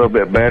play a little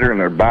bit better, and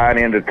they're buying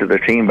into the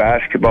team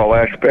basketball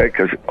aspect,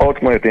 because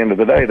ultimately at the end of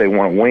the day they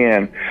want to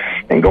win.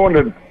 And going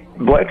to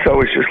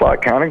Bledsoe is just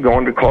like kind of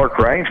going to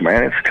Clarkrange,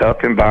 man. It's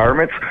tough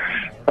environments.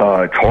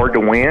 It's hard to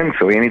win,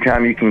 so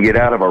anytime you can get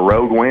out of a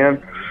road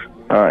win,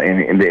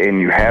 and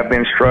you have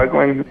been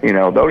struggling,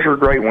 those are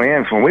great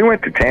wins. When we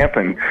went to Tampa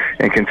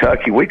and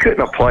Kentucky, we couldn't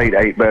have played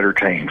 8 better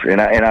teams,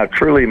 and I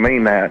truly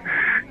mean that.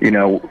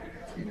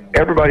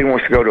 Everybody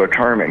wants to go to a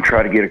tournament and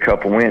try to get a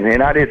couple wins,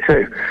 and I did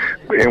too.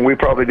 And we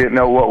probably didn't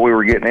know what we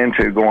were getting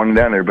into going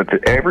down there,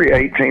 but every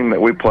 8 team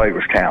that we played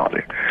was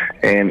talented.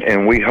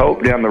 And we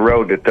hope down the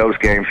road that those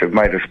games have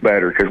made us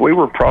better, because we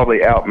were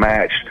probably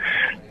outmatched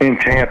in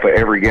Tampa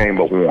every game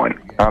but one.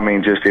 I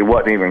mean, it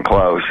wasn't even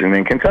close. And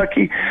in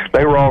Kentucky,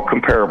 they were all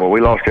comparable. We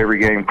lost every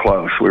game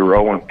close. We were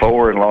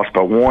 0-4 and lost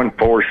by 1,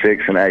 4,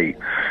 6, and 8.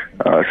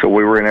 So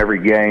we were in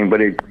every game. But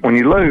when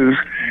you lose,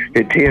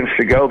 it tends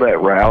to go that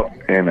route,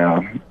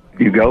 and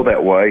you go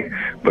that way.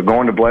 But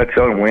going to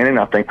Bledsoe and winning,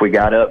 I think we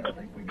got up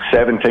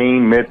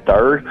 17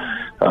 mid-third.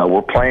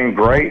 We're playing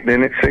great.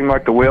 Then it seemed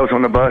like the wheels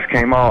on the bus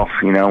came off.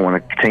 When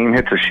a team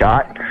hits a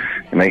shot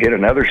and they hit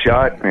another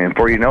shot, and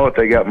before you know it,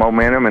 they got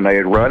momentum, and they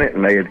had run it,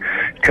 and they had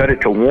cut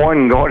it to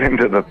 1 going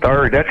into the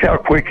third. That's how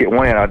quick it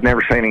went. I'd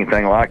never seen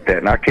anything like that,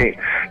 and I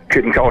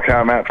couldn't call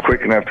timeouts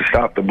quick enough to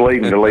stop the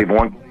bleeding to leave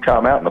one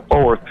timeout in the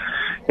fourth.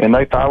 And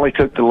they finally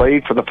took the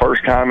lead for the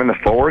first time in the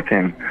fourth,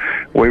 and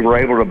we were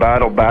able to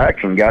battle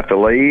back and got the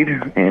lead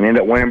and ended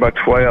up winning by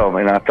 12.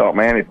 And I thought,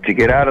 man, to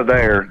get out of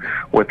there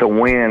with a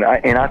win,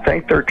 and I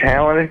think they're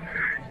talented.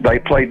 They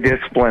played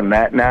discipline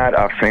that night.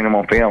 I've seen them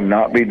on film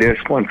not be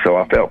disciplined, so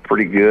I felt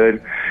pretty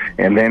good.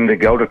 And then to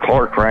go to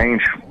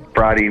Clarkrange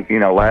Friday,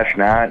 last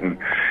night, and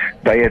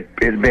it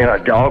had been a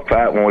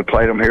dogfight when we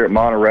played them here at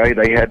Monterey.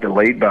 They had the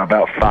lead by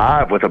about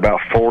 5 with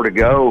about 4 to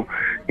go,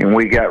 and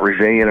we got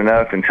resilient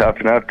enough and tough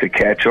enough to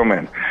catch them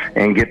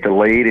and get the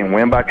lead and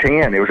win by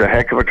 10. It was a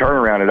heck of a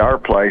turnaround at our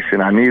place,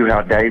 and I knew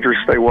how dangerous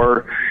they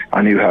were.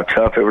 I knew how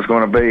tough it was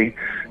going to be.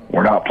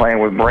 We're not playing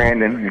with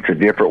Brandon. It's a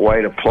different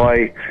way to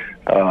play,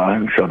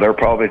 and so they're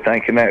probably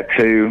thinking that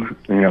too.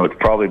 It's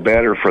probably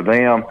better for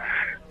them.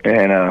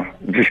 And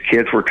just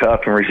kids were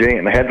tough and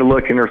resilient. They had the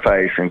look in their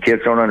face, and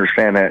kids don't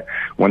understand that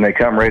when they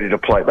come ready to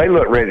play. They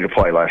looked ready to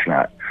play last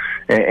night,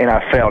 and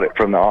I felt it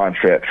from the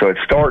onset. So it's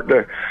starting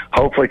to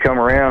hopefully come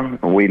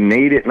around. We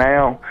need it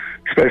now,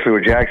 especially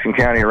with Jackson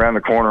County around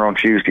the corner on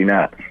Tuesday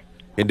night.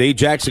 Indeed,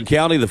 Jackson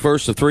County, the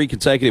first of 3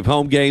 consecutive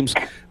home games,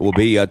 will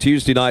be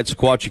Tuesday night,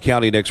 Sequatchie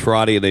County next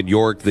Friday, and then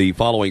York the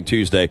following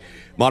Tuesday.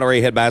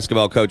 Monterey head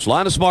basketball coach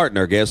Linus Martin,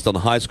 our guest on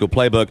the High School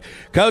Playbook.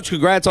 Coach,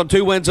 congrats on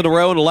 2 wins in a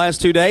row in the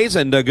last 2 days,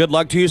 and good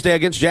luck Tuesday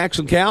against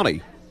Jackson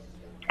County.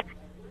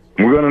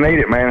 We're going to need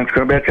it, man. It's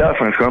going to be a tough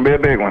one. It's going to be a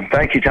big one.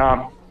 Thank you,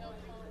 Tom.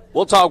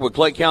 We'll talk with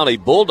Clay County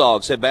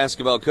Bulldogs head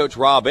basketball coach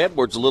Rob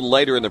Edwards a little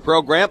later in the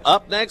program.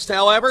 Up next,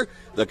 however,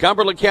 the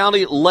Cumberland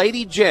County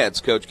Lady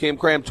Jets. Coach Kim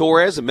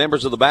Cram-Torres and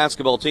members of the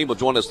basketball team will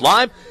join us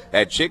live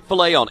at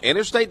Chick-fil-A on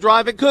Interstate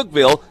Drive in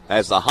Cookeville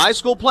as the High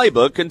School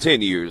Playbook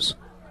continues.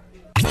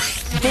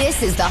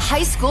 This is the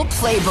High School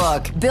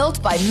Playbook,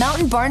 built by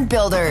Mountain Barn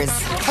Builders,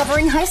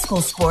 covering high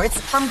school sports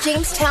from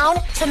Jamestown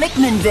to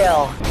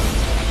McMinnville.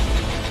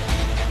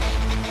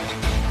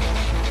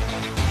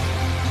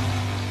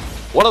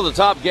 One of the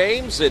top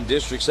games in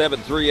District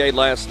 7 3A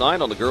last night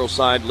on the girls'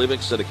 side,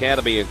 Livingston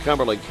Academy in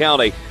Cumberland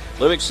County.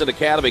 Livingston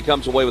Academy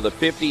comes away with a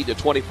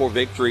 50-24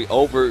 victory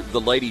over the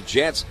Lady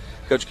Jets.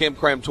 Coach Kim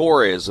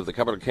Cram-Torres of the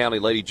Cumberland County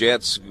Lady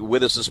Jets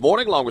with us this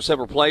morning, along with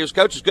several players.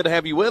 Coach, it's good to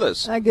have you with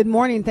us. Good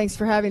morning. Thanks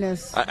for having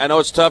us. I know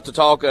it's tough to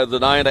talk the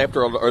night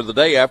after or the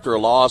day after a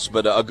loss,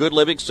 but a good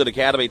Livingston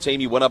Academy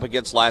team you went up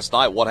against last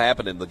night. What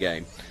happened in the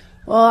game?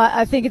 Well,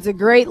 I think it's a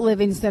great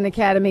Livingston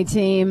Academy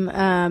team.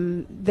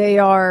 They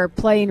are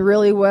playing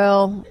really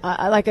well.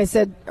 Like I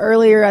said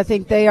earlier, I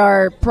think they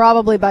are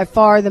probably by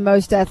far the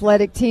most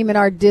athletic team in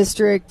our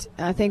district.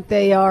 I think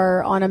they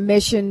are on a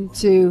mission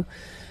to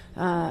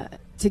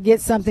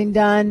get something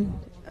done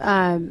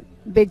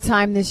big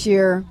time this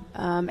year.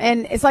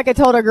 And it's like I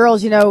told our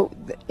girls,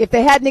 if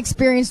they hadn't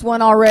experienced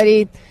one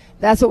already,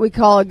 that's what we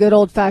call a good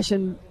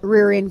old-fashioned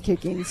rear end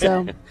kicking.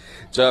 So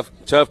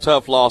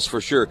tough loss for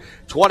sure.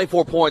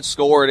 24 points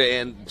scored,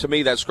 and to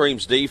me that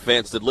screams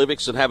defense. Did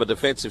Livingston have a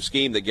defensive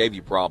scheme that gave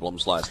you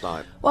problems last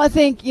night? Well, I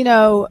think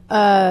their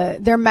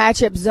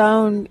matchup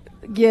zone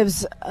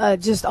gives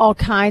just all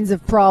kinds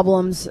of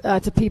problems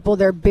to people.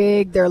 They're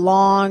big, they're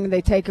long,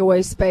 they take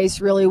away space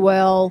really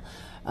well.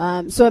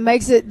 So it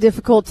makes it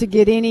difficult to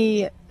get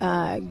any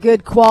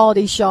good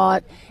quality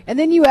shot. And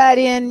then you add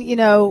in,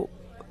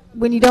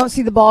 when you don't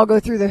see the ball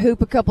go through the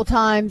hoop a couple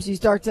times, you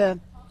start to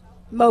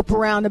mope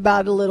around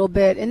about it a little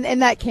bit,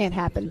 and that can't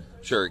happen.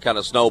 Sure, it kind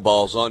of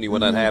snowballs on you when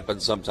that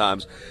happens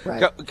sometimes.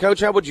 Right. Coach,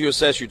 how would you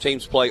assess your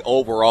team's play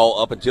overall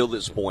up until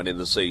this point in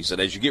the season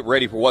as you get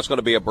ready for what's going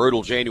to be a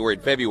brutal January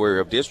and February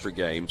of district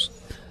games?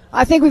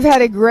 I think we've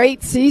had a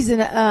great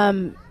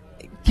season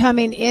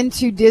coming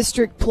into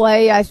district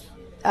play.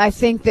 I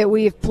think that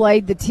we have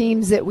played the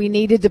teams that we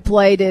needed to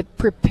play to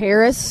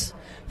prepare us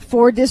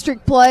for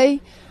district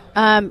play.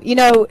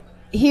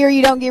 Here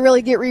you don't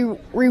really get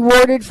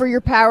rewarded for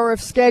your power of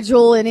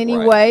schedule in any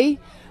way,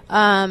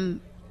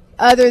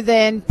 other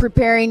than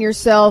preparing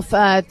yourself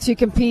to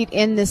compete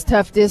in this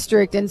tough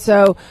district. And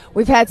so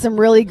we've had some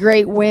really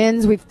great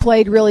wins. We've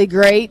played really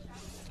great.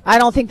 I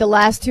don't think the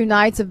last two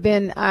nights have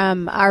been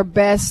our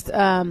best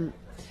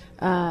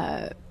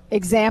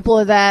example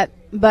of that,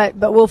 but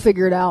we'll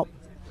figure it out.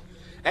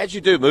 As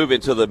you do move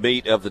into the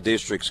meat of the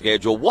district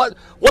schedule,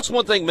 what's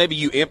one thing maybe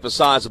you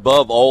emphasize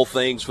above all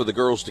things for the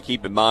girls to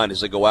keep in mind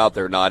as they go out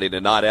there night in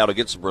and night out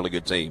against some really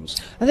good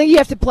teams? I think you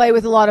have to play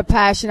with a lot of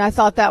passion. I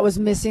thought that was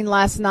missing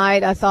last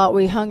night. I thought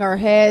we hung our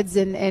heads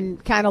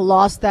and kind of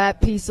lost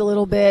that piece a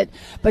little bit.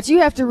 But you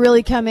have to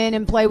really come in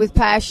and play with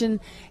passion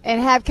and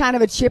have kind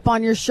of a chip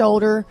on your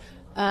shoulder,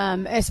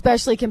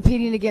 especially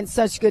competing against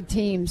such good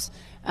teams.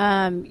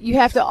 You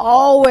have to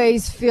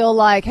always feel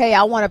like, hey,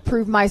 I want to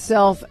prove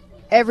myself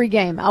every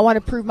game. I want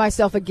to prove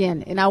myself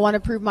again, and I want to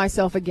prove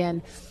myself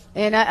again.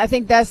 And I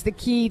think that's the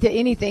key to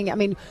anything. I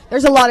mean,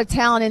 there's a lot of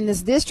talent in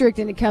this district,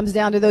 and it comes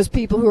down to those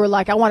people who are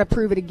like, I want to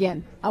prove it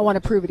again. I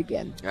want to prove it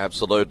again.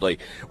 Absolutely.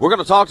 We're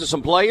going to talk to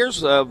some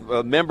players,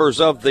 members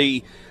of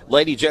the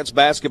Lady Jets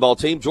basketball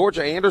team.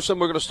 Georgia Anderson,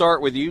 we're going to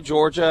start with you,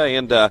 Georgia.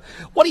 And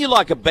what do you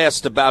like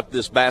best about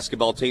this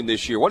basketball team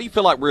this year? What do you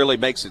feel like really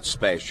makes it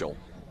special?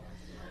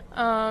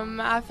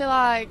 I feel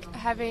like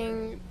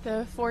having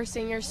the four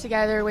seniors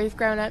together, we've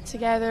grown up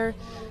together.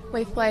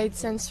 We've played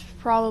since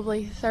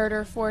probably third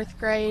or fourth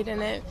grade,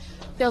 and it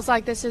feels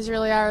like this is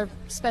really our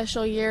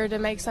special year to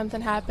make something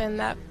happen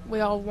that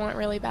we all want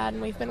really bad,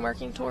 and we've been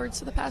working towards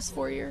for the past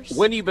 4 years.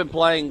 When you've been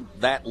playing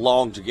that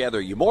long together,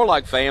 you're more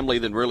like family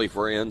than really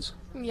friends?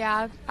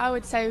 Yeah, I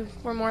would say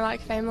we're more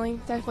like family.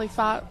 Definitely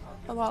fought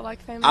a lot like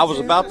family.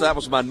 That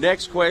was my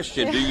next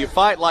question. Yeah. Do you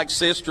fight like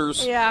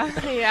sisters?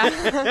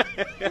 Yeah.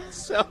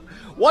 So,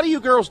 what do you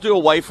girls do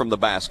away from the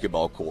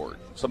basketball court?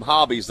 Some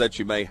hobbies that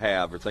you may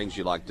have or things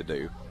you like to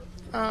do?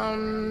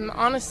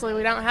 Honestly,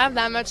 we don't have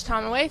that much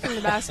time away from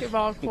the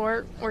basketball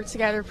court. We're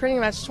together pretty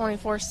much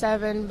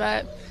 24/7,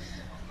 but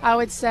I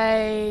would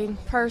say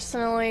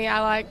personally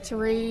I like to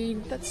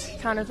read. That's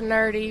kind of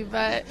nerdy,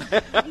 but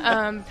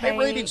hey,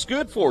 reading's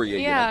good for you.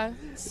 Yeah,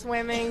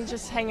 swimming,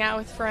 just hang out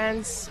with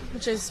friends,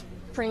 which is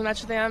pretty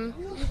much them.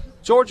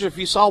 Georgia, if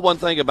you saw one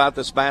thing about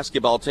this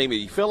basketball team that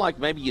you feel like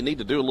maybe you need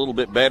to do a little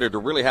bit better to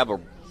really have a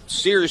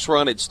serious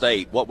run at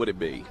state, what would it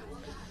be?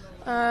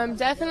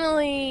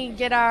 Definitely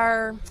get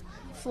our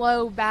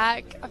flow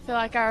back. I feel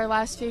like our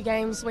last few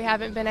games we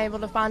haven't been able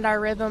to find our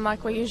rhythm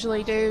like we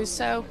usually do,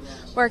 so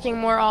working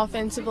more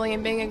offensively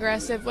and being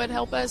aggressive would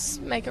help us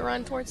make a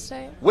run towards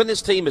state. When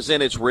this team is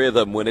in its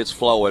rhythm, when it's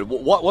flowing,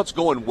 what's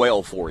going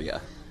well for you?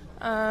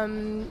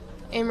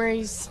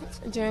 Emery's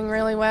doing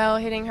really well,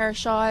 hitting her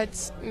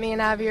shots. Me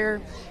and Abby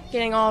are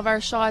getting all of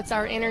our shots,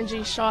 our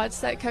energy shots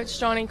that Coach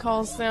Johnny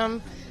calls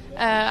them.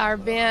 Our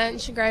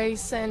bench,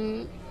 Grace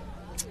and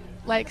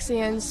Lexi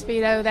and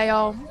Speedo, they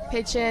all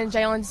pitch in.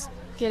 Jalen's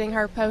getting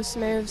her post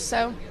moves.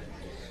 So,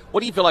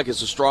 what do you feel like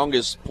is the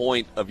strongest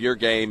point of your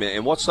game,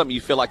 and what's something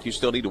you feel like you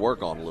still need to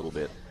work on a little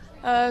bit?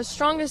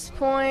 Strongest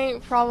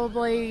point,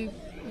 probably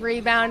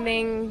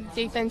rebounding.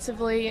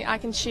 Defensively, I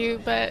can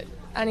shoot, but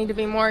I need to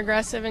be more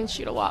aggressive and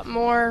shoot a lot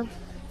more.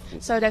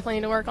 So definitely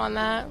need to work on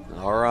that.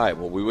 All right.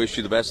 Well, we wish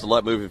you the best of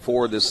luck moving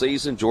forward this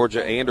season.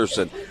 Georgia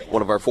Anderson,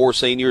 one of our 4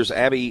 seniors.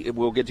 Abby,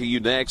 we'll get to you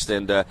next,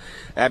 and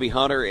Abby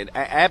Hunter. And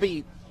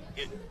Abby,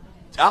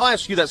 I'll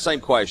ask you that same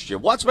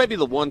question. What's maybe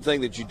the one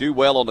thing that you do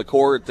well on the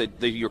court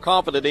that you're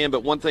confident in,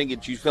 but one thing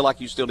that you feel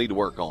like you still need to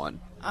work on?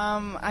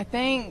 I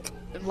think,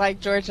 like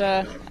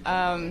Georgia,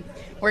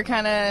 we're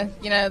kind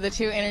of, the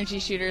 2 energy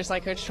shooters,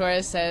 like Coach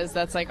Torres says.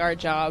 That's like our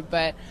job.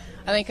 But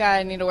I think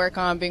I need to work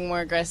on being more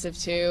aggressive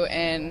too,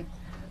 and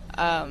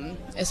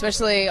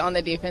especially on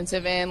the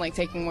defensive end, like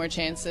taking more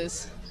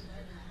chances.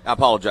 I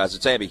apologize.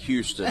 It's Abby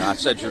Houston. I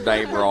said your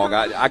name wrong.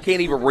 I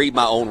can't even read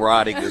my own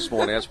writing this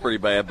morning. That's pretty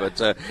bad.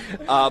 But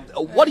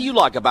what do you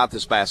like about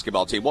this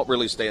basketball team? What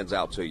really stands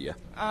out to you?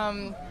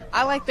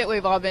 I like that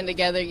we've all been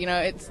together.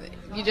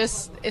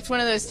 It's one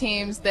of those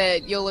teams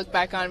that you'll look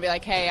back on and be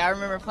like, hey, I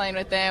remember playing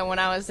with them when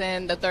I was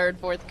in the 3rd,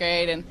 4th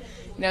grade. And,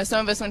 some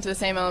of us went to the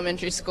same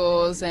elementary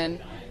schools,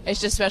 and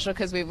it's just special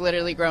because we've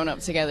literally grown up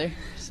together.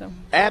 So,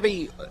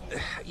 Abby,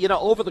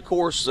 over the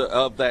course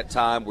of that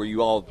time where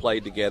you all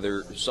played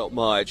together so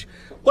much,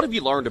 what have you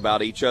learned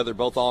about each other,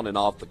 both on and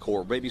off the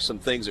court? Maybe some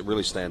things that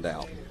really stand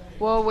out.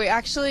 Well,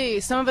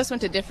 some of us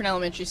went to different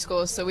elementary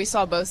schools, so we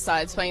saw both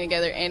sides playing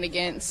together and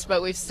against,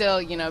 but we've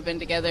still, been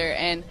together.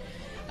 And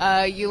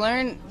you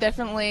learn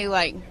definitely,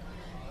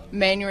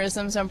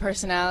 mannerisms and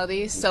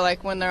personalities. So,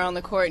 when they're on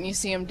the court and you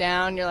see them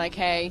down, you're like,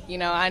 hey,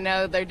 I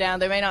know they're down.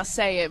 They may not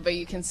say it, but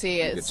you can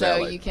see it.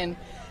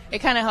 It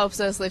kind of helps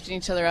us lifting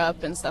each other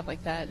up and stuff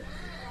like that.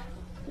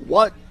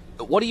 What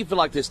do you feel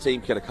like this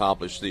team can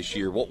accomplish this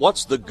year?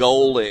 What's the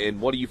goal, and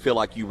what do you feel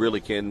like you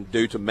really can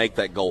do to make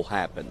that goal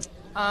happen?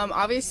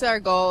 Obviously, our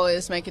goal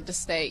is make it to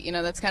state.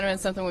 That's kind of been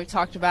something we've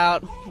talked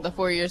about the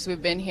 4 years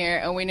we've been here,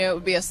 and we knew it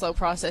would be a slow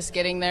process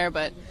getting there,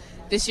 but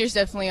this year's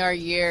definitely our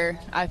year,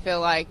 I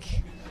feel like,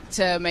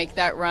 to make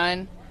that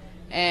run,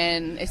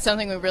 and it's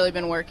something we've really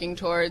been working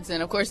towards,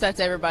 and of course that's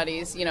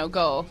everybody's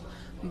goal,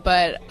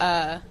 but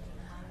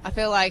I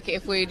feel like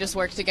if we just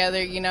work together,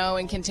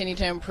 and continue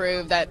to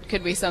improve, that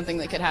could be something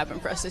that could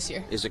happen for us this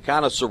year. Is it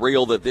kind of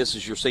surreal that this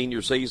is your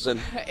senior season?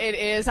 It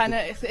is. I know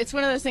it's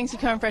one of those things you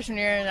come freshman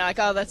year and you're like,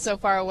 oh, that's so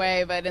far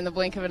away, but in the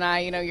blink of an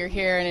eye, you're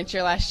here and it's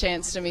your last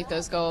chance to meet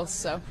those goals.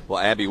 So. Well,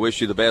 Abby, wish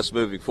you the best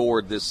moving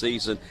forward this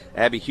season.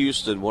 Abby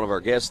Houston, one of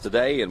our guests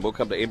today, and we'll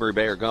come to Emery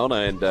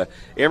Baragona. And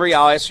Emery,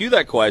 I'll ask you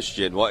that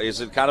question. Is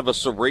it kind of a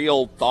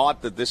surreal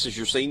thought that this is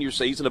your senior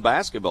season of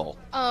basketball?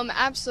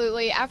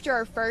 Absolutely. After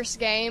our first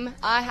game,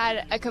 I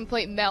had a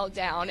complete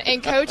meltdown,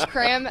 and Coach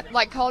Cram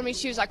called me.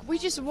 She was like, "We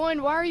just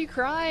won. Why are you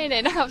crying?"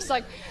 And I was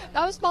like,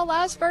 "That was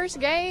my first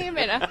game,"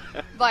 and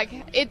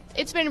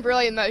it's been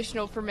really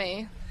emotional for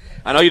me.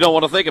 I know you don't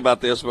want to think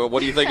about this, but what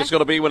do you think it's going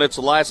to be when it's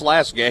the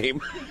last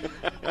game?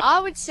 I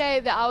would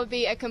say that I would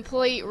be a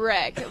complete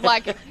wreck.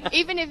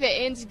 Even if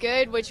it ends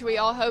good, which we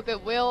all hope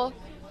it will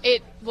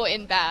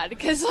end bad,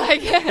 because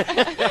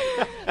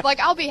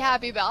I'll be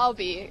happy, but I'll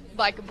be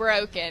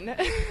broken.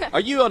 Are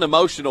you an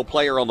emotional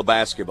player on the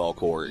basketball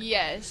court?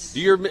 Yes.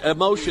 Do your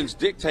emotions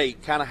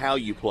dictate kind of how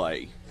you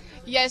play?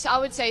 Yes, I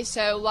would say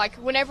so.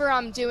 Whenever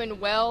I'm doing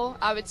well,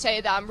 I would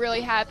say that I'm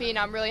really happy and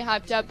I'm really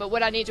hyped up, but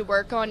what I need to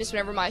work on is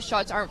whenever my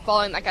shots aren't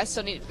falling, I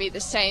still need to be the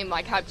same,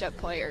 hyped up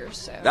player.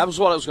 So. That was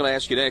what I was going to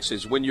ask you next,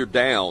 is when you're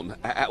down,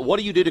 what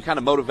do you do to kind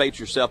of motivate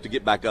yourself to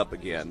get back up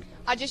again?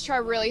 I just try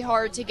really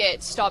hard to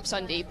get stops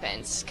on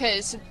defense,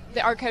 because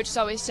our coaches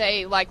always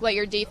say, let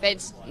your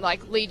defense,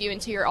 lead you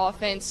into your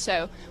offense.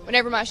 So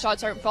whenever my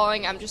shots aren't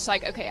falling, I'm just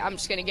okay, I'm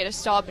just going to get a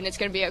stop and it's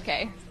going to be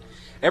okay.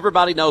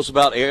 Everybody knows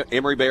about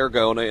Emery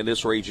Baragona in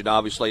this region,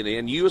 obviously,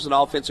 and you as an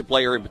offensive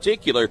player in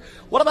particular.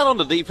 What about on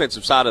the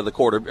defensive side of the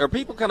court? Are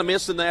people kind of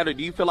missing that, or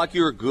do you feel like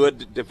you're a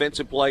good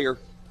defensive player?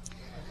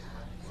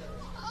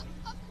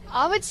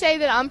 I would say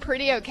that I'm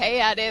pretty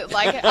okay at it.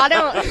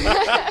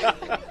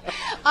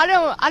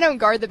 I don't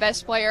guard the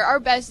best player. Our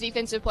best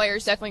defensive player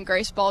is definitely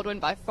Grace Baldwin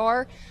by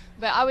far,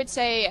 but I would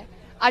say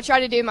I try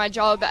to do my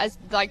job as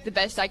the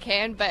best I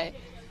can, but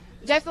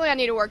definitely I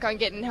need to work on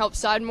getting help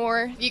side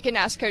more. You can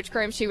ask Coach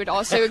Cram, she would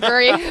also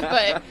agree,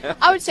 but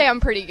I would say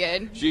I'm pretty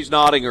good. She's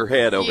nodding her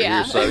head over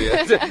here. So,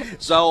 yeah.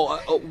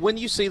 So when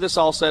you see this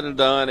all said and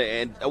done,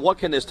 and what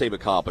can this team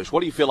accomplish? What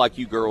do you feel like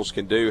you girls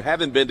can do?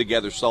 Having been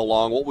together so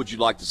long, what would you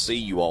like to see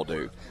you all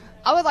do?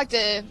 I would like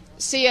to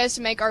see us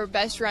make our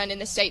best run in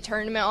the state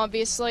tournament,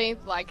 obviously.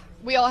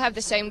 We all have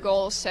the same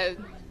goals, so.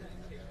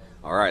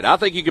 All right. I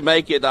think you can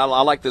make it. I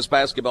like this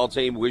basketball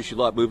team. Wish you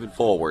luck moving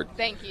forward.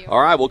 Thank you. All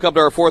right. We'll come to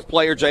our fourth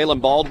player,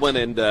 Jalen Baldwin.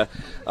 And,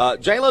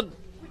 Jalen,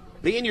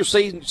 Being your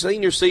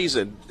senior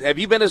season, have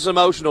you been as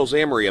emotional as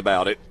Emory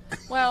about it?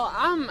 Well,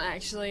 I'm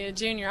actually a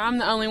junior. I'm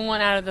the only one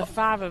out of the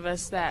 5 of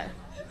us that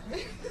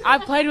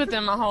I've played with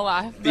them my whole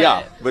life.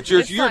 But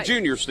you're a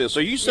junior still, so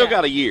you still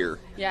got a year.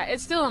 Yeah,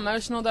 it's still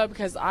emotional though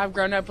because I've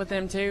grown up with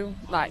them too.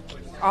 Like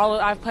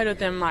I've played with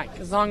them like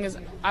as long as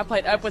I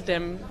played up with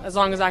them as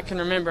long as I can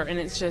remember, and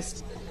it's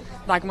just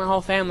like my whole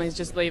family's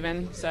just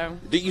leaving. So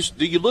do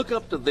you look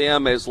up to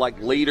them as like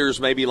leaders,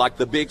 maybe like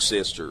the big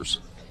sisters?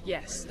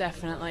 Yes,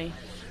 definitely.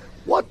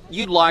 What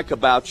you like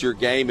about your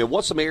game, and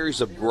what's some areas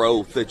of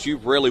growth that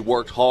you've really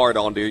worked hard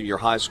on during your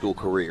high school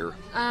career?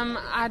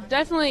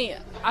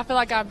 I feel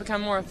like I've become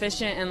more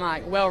efficient and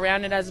like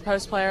well-rounded as a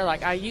post player.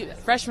 Like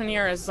freshman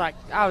year is like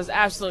I was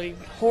absolutely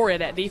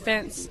horrid at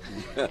defense,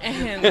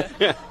 and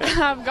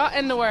I've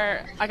gotten to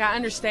where like I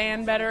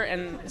understand better.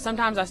 And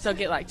sometimes I still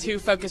get like too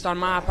focused on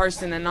my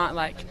person and not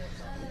like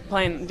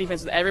playing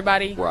defense with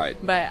everybody. Right.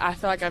 But I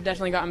feel like I've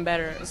definitely gotten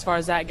better as far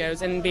as that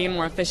goes, and being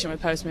more efficient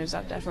with post moves,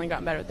 I've definitely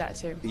gotten better with that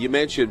too. You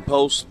mentioned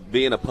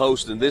being a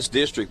post in this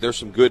district. There's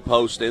some good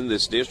posts in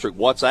this district.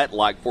 What's that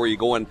like for you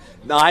going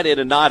night in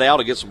and night out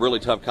against some really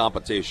tough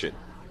competition?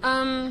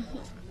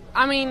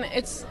 I mean,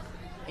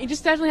 you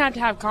just definitely have to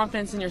have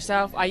confidence in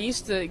yourself. I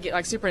used to get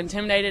like super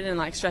intimidated and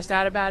like stressed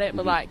out about it,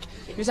 but like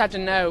you just have to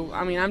know,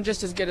 I mean, I'm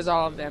just as good as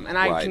all of them, and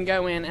I can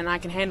go in and I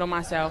can handle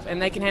myself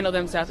and they can handle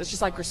themselves. It's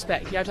just like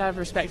respect. You have to have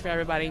respect for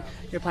everybody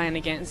you're playing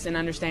against and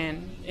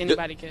understand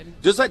anybody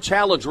could. Does that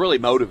challenge really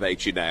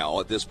motivate you now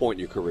at this point in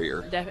your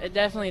career? It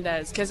definitely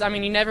does, because I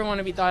mean, you never want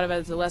to be thought of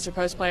as a lesser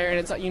post player, and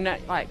it's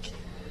like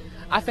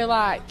I feel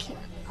like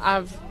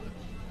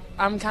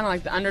I'm kind of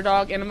like the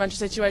underdog in a bunch of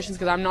situations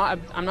because I'm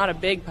not a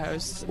big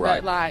post,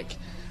 but like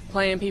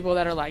playing people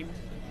that are like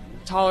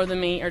taller than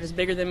me or just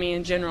bigger than me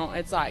in general,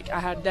 it's like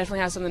I definitely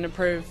have something to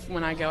prove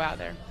when I go out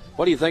there.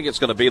 What do you think it's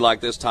going to be like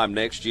this time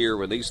next year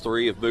when these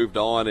 3 have moved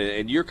on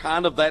and you're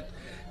kind of that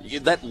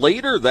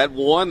leader, that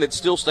one that's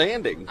still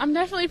standing? I'm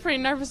definitely pretty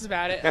nervous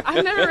about it.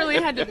 I've never really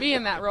had to be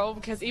in that role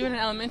because even in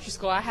elementary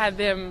school I had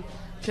them,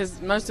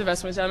 because most of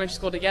us went to elementary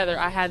school together,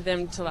 I had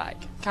them to like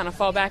kind of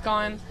fall back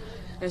on.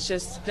 It's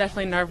just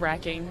definitely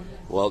nerve-wracking.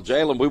 Well,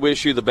 Jalen, we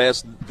wish you the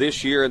best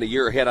this year and the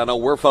year ahead. I know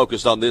we're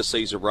focused on this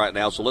season right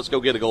now, so let's go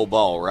get a gold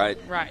ball, right?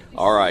 Right.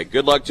 All right.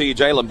 Good luck to you,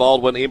 Jalen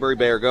Baldwin, Emory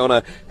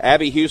Baragona,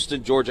 Abby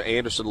Houston, Georgia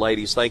Anderson.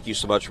 Ladies, thank you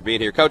so much for being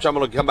here. Coach, I'm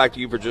going to come back to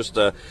you for just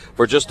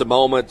a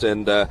moment,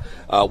 and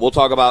we'll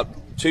talk about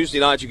Tuesday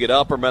night. You get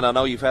Upperman. I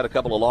know you've had a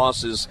couple of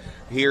losses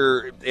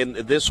here in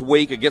this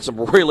week against some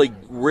really,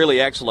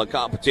 really excellent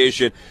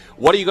competition.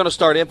 What are you going to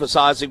start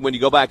emphasizing when you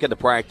go back into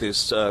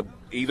practice,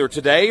 either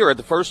today or at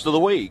the first of the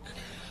week?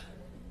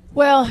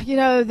 Well,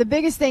 the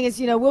biggest thing is,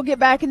 we'll get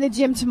back in the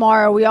gym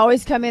tomorrow. We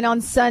always come in on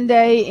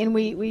Sunday and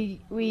we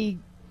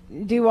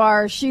do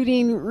our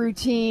shooting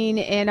routine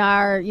and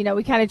our,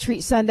 we kind of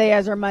treat Sunday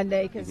as our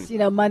Monday because,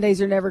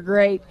 Mondays are never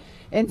great.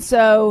 And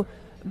so,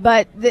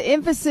 but the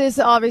emphasis,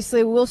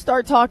 obviously, we'll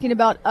start talking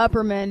about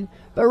Upperman.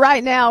 But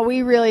right now,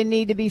 we really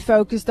need to be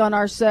focused on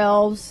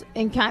ourselves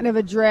and kind of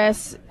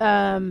address,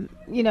 kind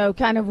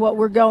of what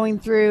we're going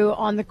through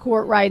on the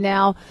court right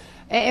now.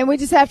 And we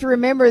just have to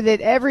remember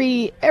that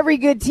every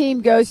good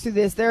team goes through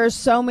this. There are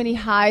so many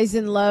highs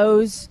and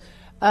lows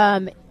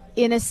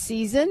in a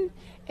season,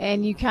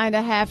 and you kind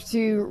of have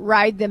to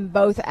ride them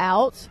both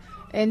out.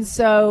 And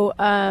so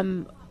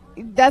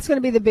that's going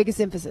to be the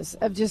biggest emphasis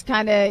of just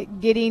kind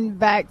of getting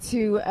back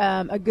to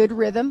a good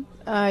rhythm,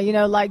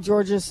 like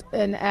Georgia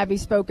and Abby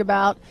spoke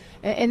about.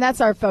 And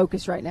that's our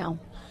focus right now.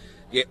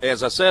 Yeah,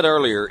 as I said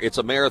earlier, it's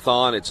a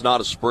marathon. It's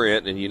not a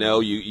sprint. And,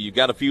 you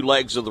got a few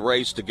legs of the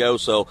race to go.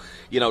 So,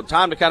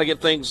 time to kind of get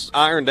things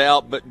ironed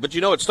out. But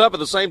it's tough at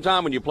the same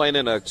time when you're playing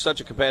in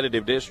such a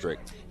competitive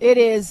district. It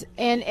is.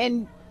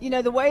 And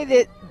the way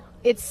that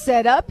it's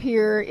set up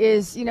here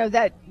is,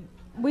 that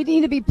we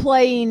need to be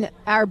playing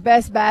our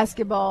best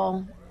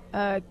basketball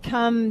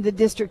come the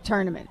district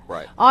tournament.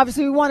 Right.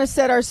 Obviously, we want to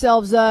set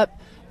ourselves up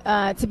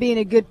to be in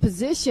a good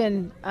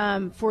position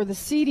for the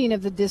seeding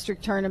of the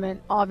district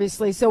tournament,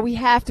 obviously. So we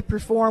have to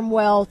perform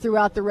well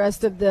throughout the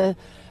rest of the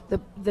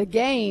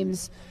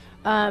games.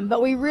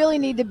 But we really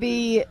need to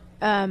be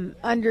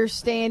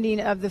understanding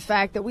of the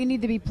fact that we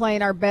need to be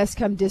playing our best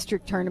come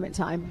district tournament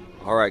time.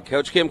 All right,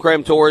 Coach Kim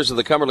Cram-Torres of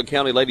the Cumberland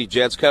County Lady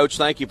Jets. Coach,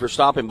 thank you for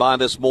stopping by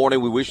this morning.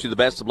 We wish you the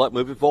best of luck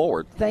moving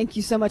forward. Thank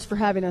you so much for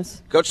having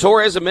us. Coach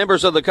Torres and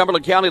members of the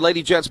Cumberland County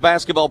Lady Jets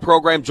basketball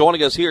program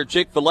joining us here at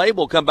Chick-fil-A.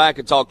 We'll come back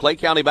and talk Clay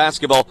County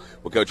basketball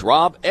with Coach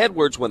Rob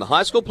Edwards when the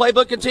high school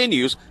playbook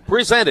continues,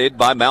 presented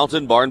by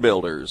Mountain Barn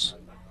Builders.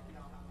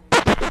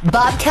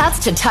 Bobcats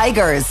to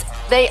Tigers.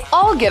 They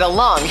all get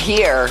along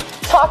here.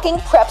 Talking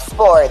prep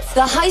sports.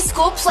 The High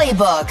School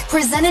Playbook,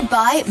 presented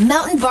by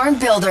Mountain Barn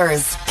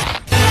Builders.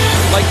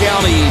 Clay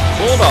County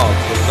Bulldogs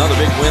with another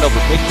big win over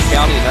Pickett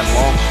County in that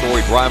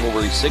long-storied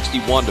rivalry,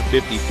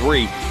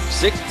 61-53.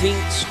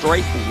 16th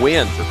straight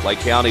win for Clay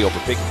County over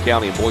Pickett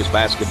County in boys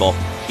basketball.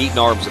 Keaton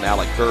Arms and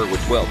Alec Kerr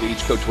with 12 each.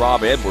 Coach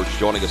Rob Edwards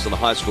joining us in the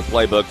high school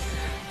playbook.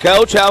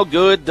 Coach, how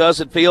good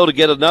does it feel to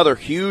get another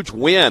huge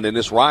win in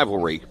this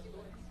rivalry?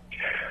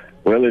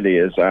 Well, it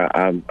is.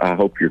 I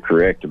hope you're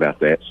correct about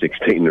that.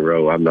 16 in a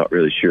row. I'm not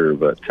really sure,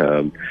 but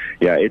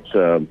yeah, it's.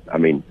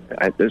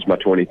 This is my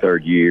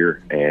 23rd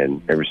year,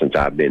 and ever since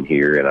I've been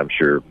here, and I'm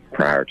sure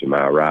prior to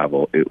my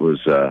arrival, it was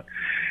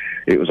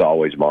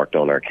always marked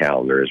on our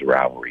calendar as a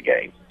rivalry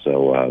game.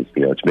 So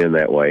it's been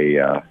that way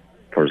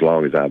for as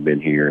long as I've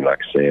been here, and like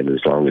I said,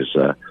 as long as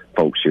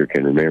folks here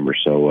can remember.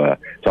 So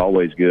it's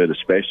always good,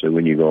 especially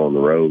when you go on the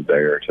road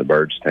there to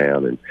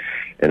Byrdstown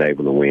and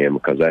able to win,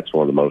 because that's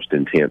one of the most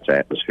intense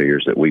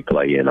atmospheres that we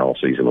play in all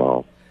season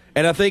long.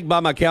 And I think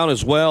by my count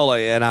as well,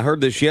 and I heard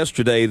this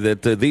yesterday,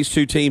 that these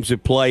two teams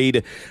have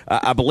played,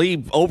 I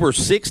believe, over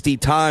 60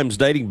 times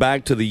dating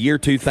back to the year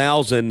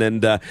 2000.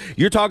 And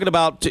you're talking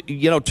about,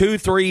 2,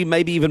 3,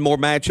 maybe even more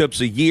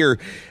matchups a year.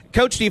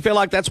 Coach, do you feel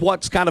like that's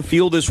what's kind of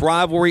fueled this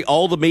rivalry?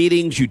 All the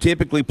meetings you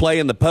typically play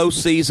in the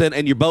postseason,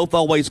 and you're both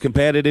always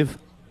competitive?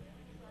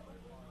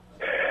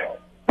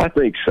 I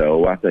think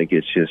so. I think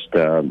it's just,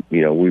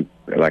 we,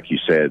 like you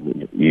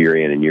said, year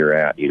in and year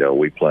out,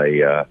 we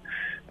play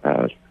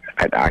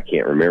I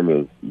can't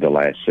remember the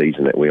last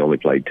season that we only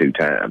played 2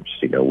 times.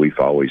 We've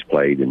always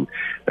played in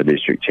a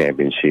district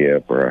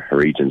championship or a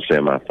region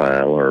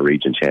semifinal or a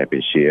region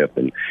championship.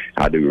 And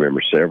I do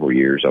remember several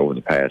years over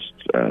the past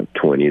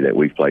 20 that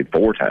we've played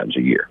 4 times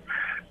a year.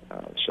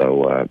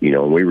 So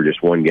we were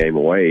just one game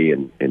away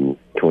in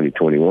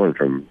 2021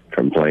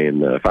 from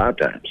playing 5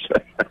 times.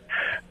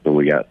 when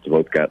we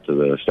both got to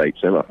the state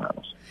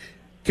semifinals.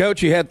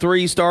 Coach, you had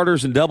 3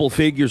 starters in double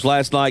figures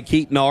last night.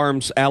 Keaton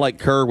Arms, Alec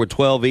Kerr with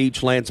 12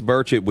 each, Lance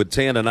Burchett with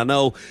 10. And I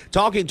know,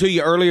 talking to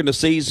you earlier in the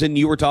season,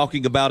 you were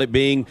talking about it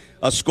being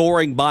a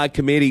scoring by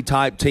committee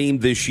type team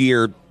this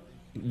year.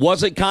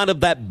 Was it kind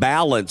of that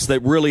balance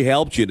that really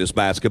helped you in this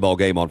basketball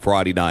game on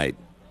Friday night?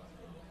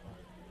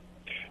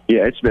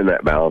 Yeah, it's been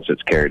that balance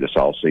that's carried us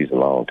all season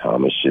long,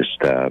 Tom. It's just,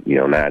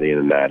 night in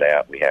and night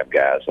out. We have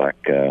guys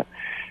like,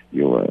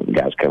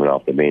 guys coming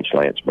off the bench,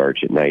 Lance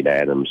Burchett, Nate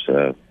Adams,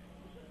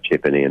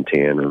 chipping in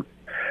 10 or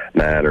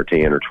 9 or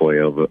 10 or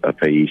 12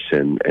 apiece,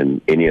 and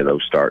any of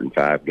those starting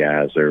 5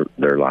 guys,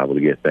 they're liable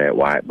to get that.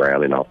 Wyatt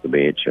Browning off the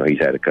bench, he's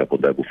had a couple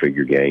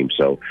double-figure games.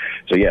 So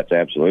yeah, it's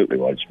absolutely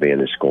what it's been,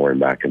 is scoring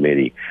by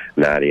committee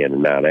night in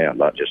and night out,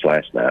 not just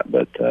last night,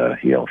 but,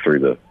 through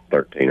the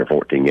 13 or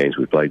 14 games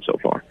we've played so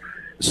far.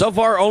 So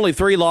far, only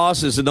 3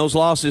 losses, and those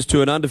losses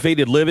to an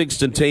undefeated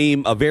Livingston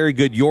team, a very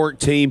good York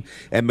team,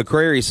 and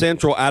McCrary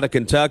Central out of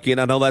Kentucky, and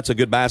I know that's a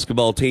good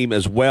basketball team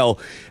as well.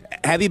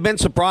 Have you been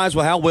surprised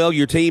with how well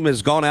your team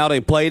has gone out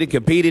and played and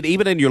competed,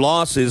 even in your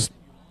losses?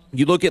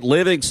 You look at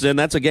Livingston,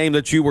 that's a game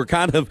that you were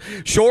kind of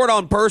short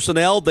on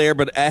personnel there,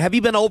 but have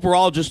you been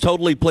overall just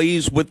totally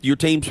pleased with your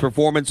team's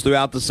performance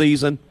throughout the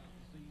season?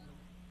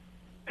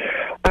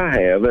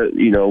 I have,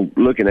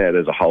 looking at it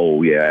as a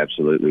whole, yeah,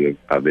 absolutely.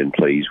 I've been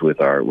pleased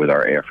with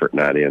our effort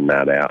night in,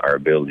 night out, our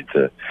ability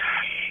to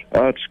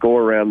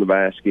score around the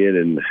basket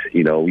and,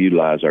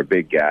 utilize our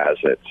big guys.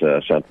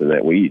 That's something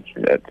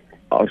that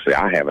obviously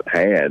I haven't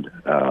had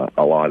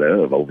a lot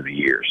of over the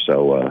years.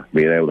 So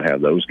being able to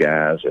have those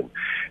guys and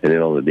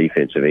then on the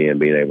defensive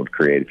end, being able to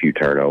create a few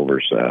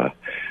turnovers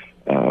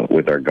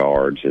with our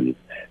guards and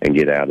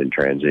get out in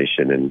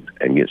transition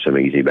and get some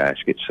easy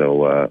baskets.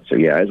 So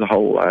yeah, as a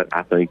whole,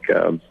 I think,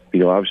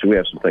 obviously we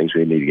have some things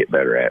we need to get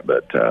better at,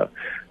 but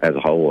as a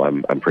whole,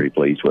 I'm pretty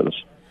pleased with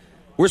us.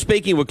 We're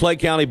speaking with Clay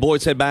County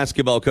Boys head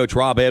basketball coach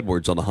Rob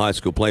Edwards on the High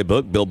School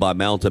Playbook, built by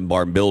Mountain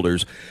Barn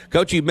Builders.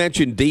 Coach, you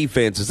mentioned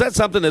defense. Is that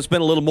something that's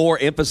been a little more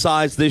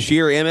emphasized this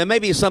year? And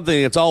maybe it's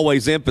something that's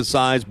always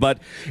emphasized, but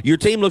your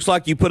team looks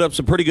like you put up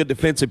some pretty good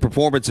defensive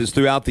performances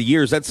throughout the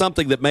years. That's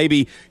something that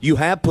maybe you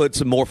have put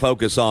some more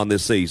focus on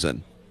this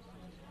season.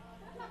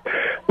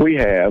 We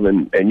have,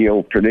 and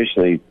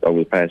traditionally over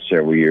the past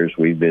several years,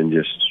 we've been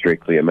just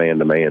strictly a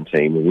man-to-man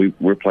team.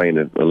 We're playing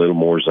a little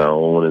more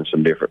zone and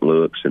some different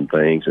looks and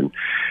things, and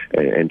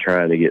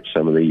trying to get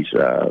some of these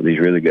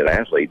really good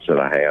athletes that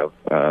I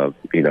have,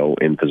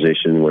 in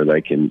position where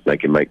they can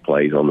make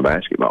plays on the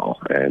basketball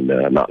and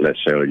not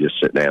necessarily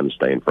just sit down and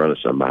stay in front of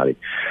somebody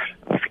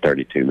for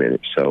 32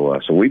 minutes. So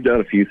we've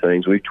done a few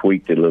things. We've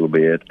tweaked it a little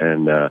bit,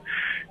 and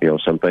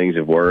some things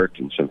have worked,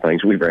 and some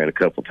things we've ran a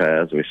couple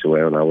times. And we said,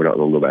 well, no, we're not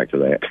going to go back to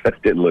that.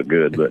 That didn't look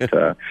good,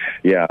 but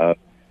yeah,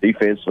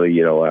 defensively,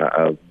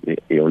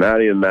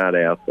 night in, night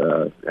out,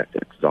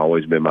 it's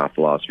always been my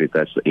philosophy.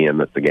 That's the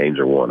end that the games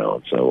are won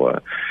on. So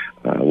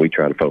we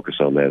try to focus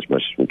on that as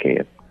much as we can.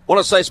 I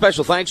want to say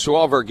special thanks to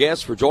all of our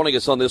guests for joining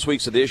us on this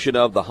week's edition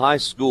of the High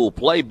School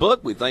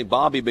Playbook. We thank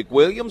Bobby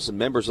McWilliams and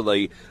members of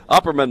the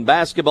Upperman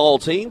basketball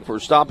team for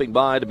stopping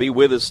by to be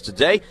with us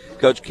today.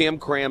 Coach Kim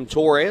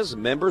Cram-Torres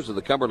and members of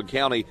the Cumberland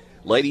County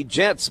Lady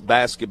Jets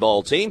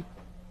basketball team.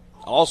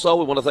 Also,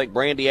 we want to thank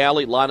Brandy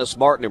Alley, Linus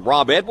Martin, and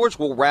Rob Edwards.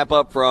 We'll wrap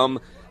up from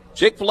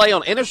Chick-fil-A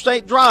on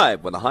Interstate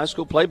Drive when the High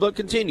School Playbook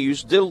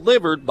continues,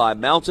 delivered by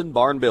Mountain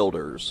Barn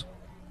Builders.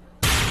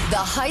 The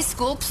High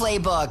School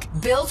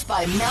Playbook, built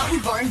by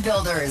Mountain Barn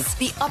Builders.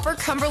 The Upper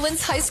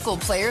Cumberland's high school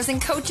players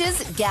and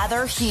coaches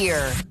gather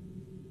here.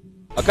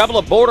 A couple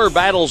of border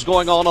battles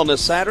going on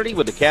this Saturday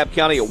with Dekalb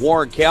County at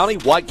Warren County.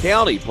 White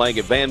County playing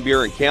at Van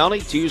Buren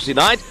County. Tuesday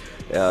night,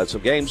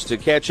 some games to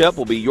catch up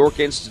will be York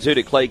Institute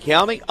at Clay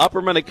County.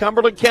 Upper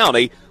Cumberland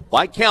County.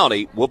 White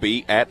County will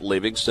be at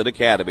Livingston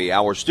Academy.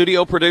 Our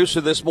studio producer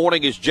this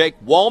morning is Jake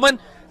Wallman.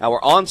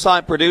 Our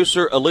on-site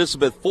producer,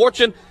 Elizabeth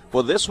Fortune.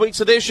 For this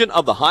week's edition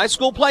of the High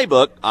School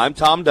Playbook, I'm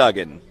Tom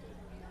Duggan.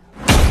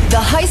 The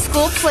High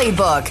School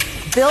Playbook,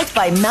 built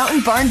by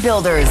Mountain Barn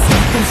Builders,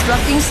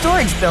 constructing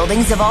storage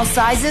buildings of all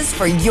sizes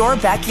for your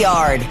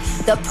backyard.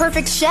 The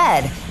perfect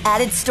shed,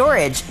 added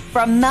storage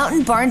from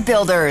Mountain Barn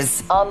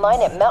Builders.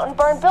 Online at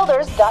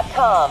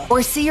mountainbarnbuilders.com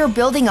or see your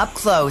building up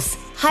close.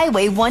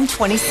 Highway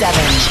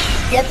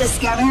 127. Get the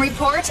scouting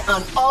report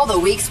on all the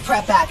week's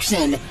prep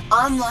action.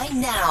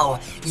 Online now.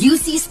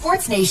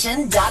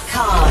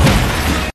 UCSportsNation.com.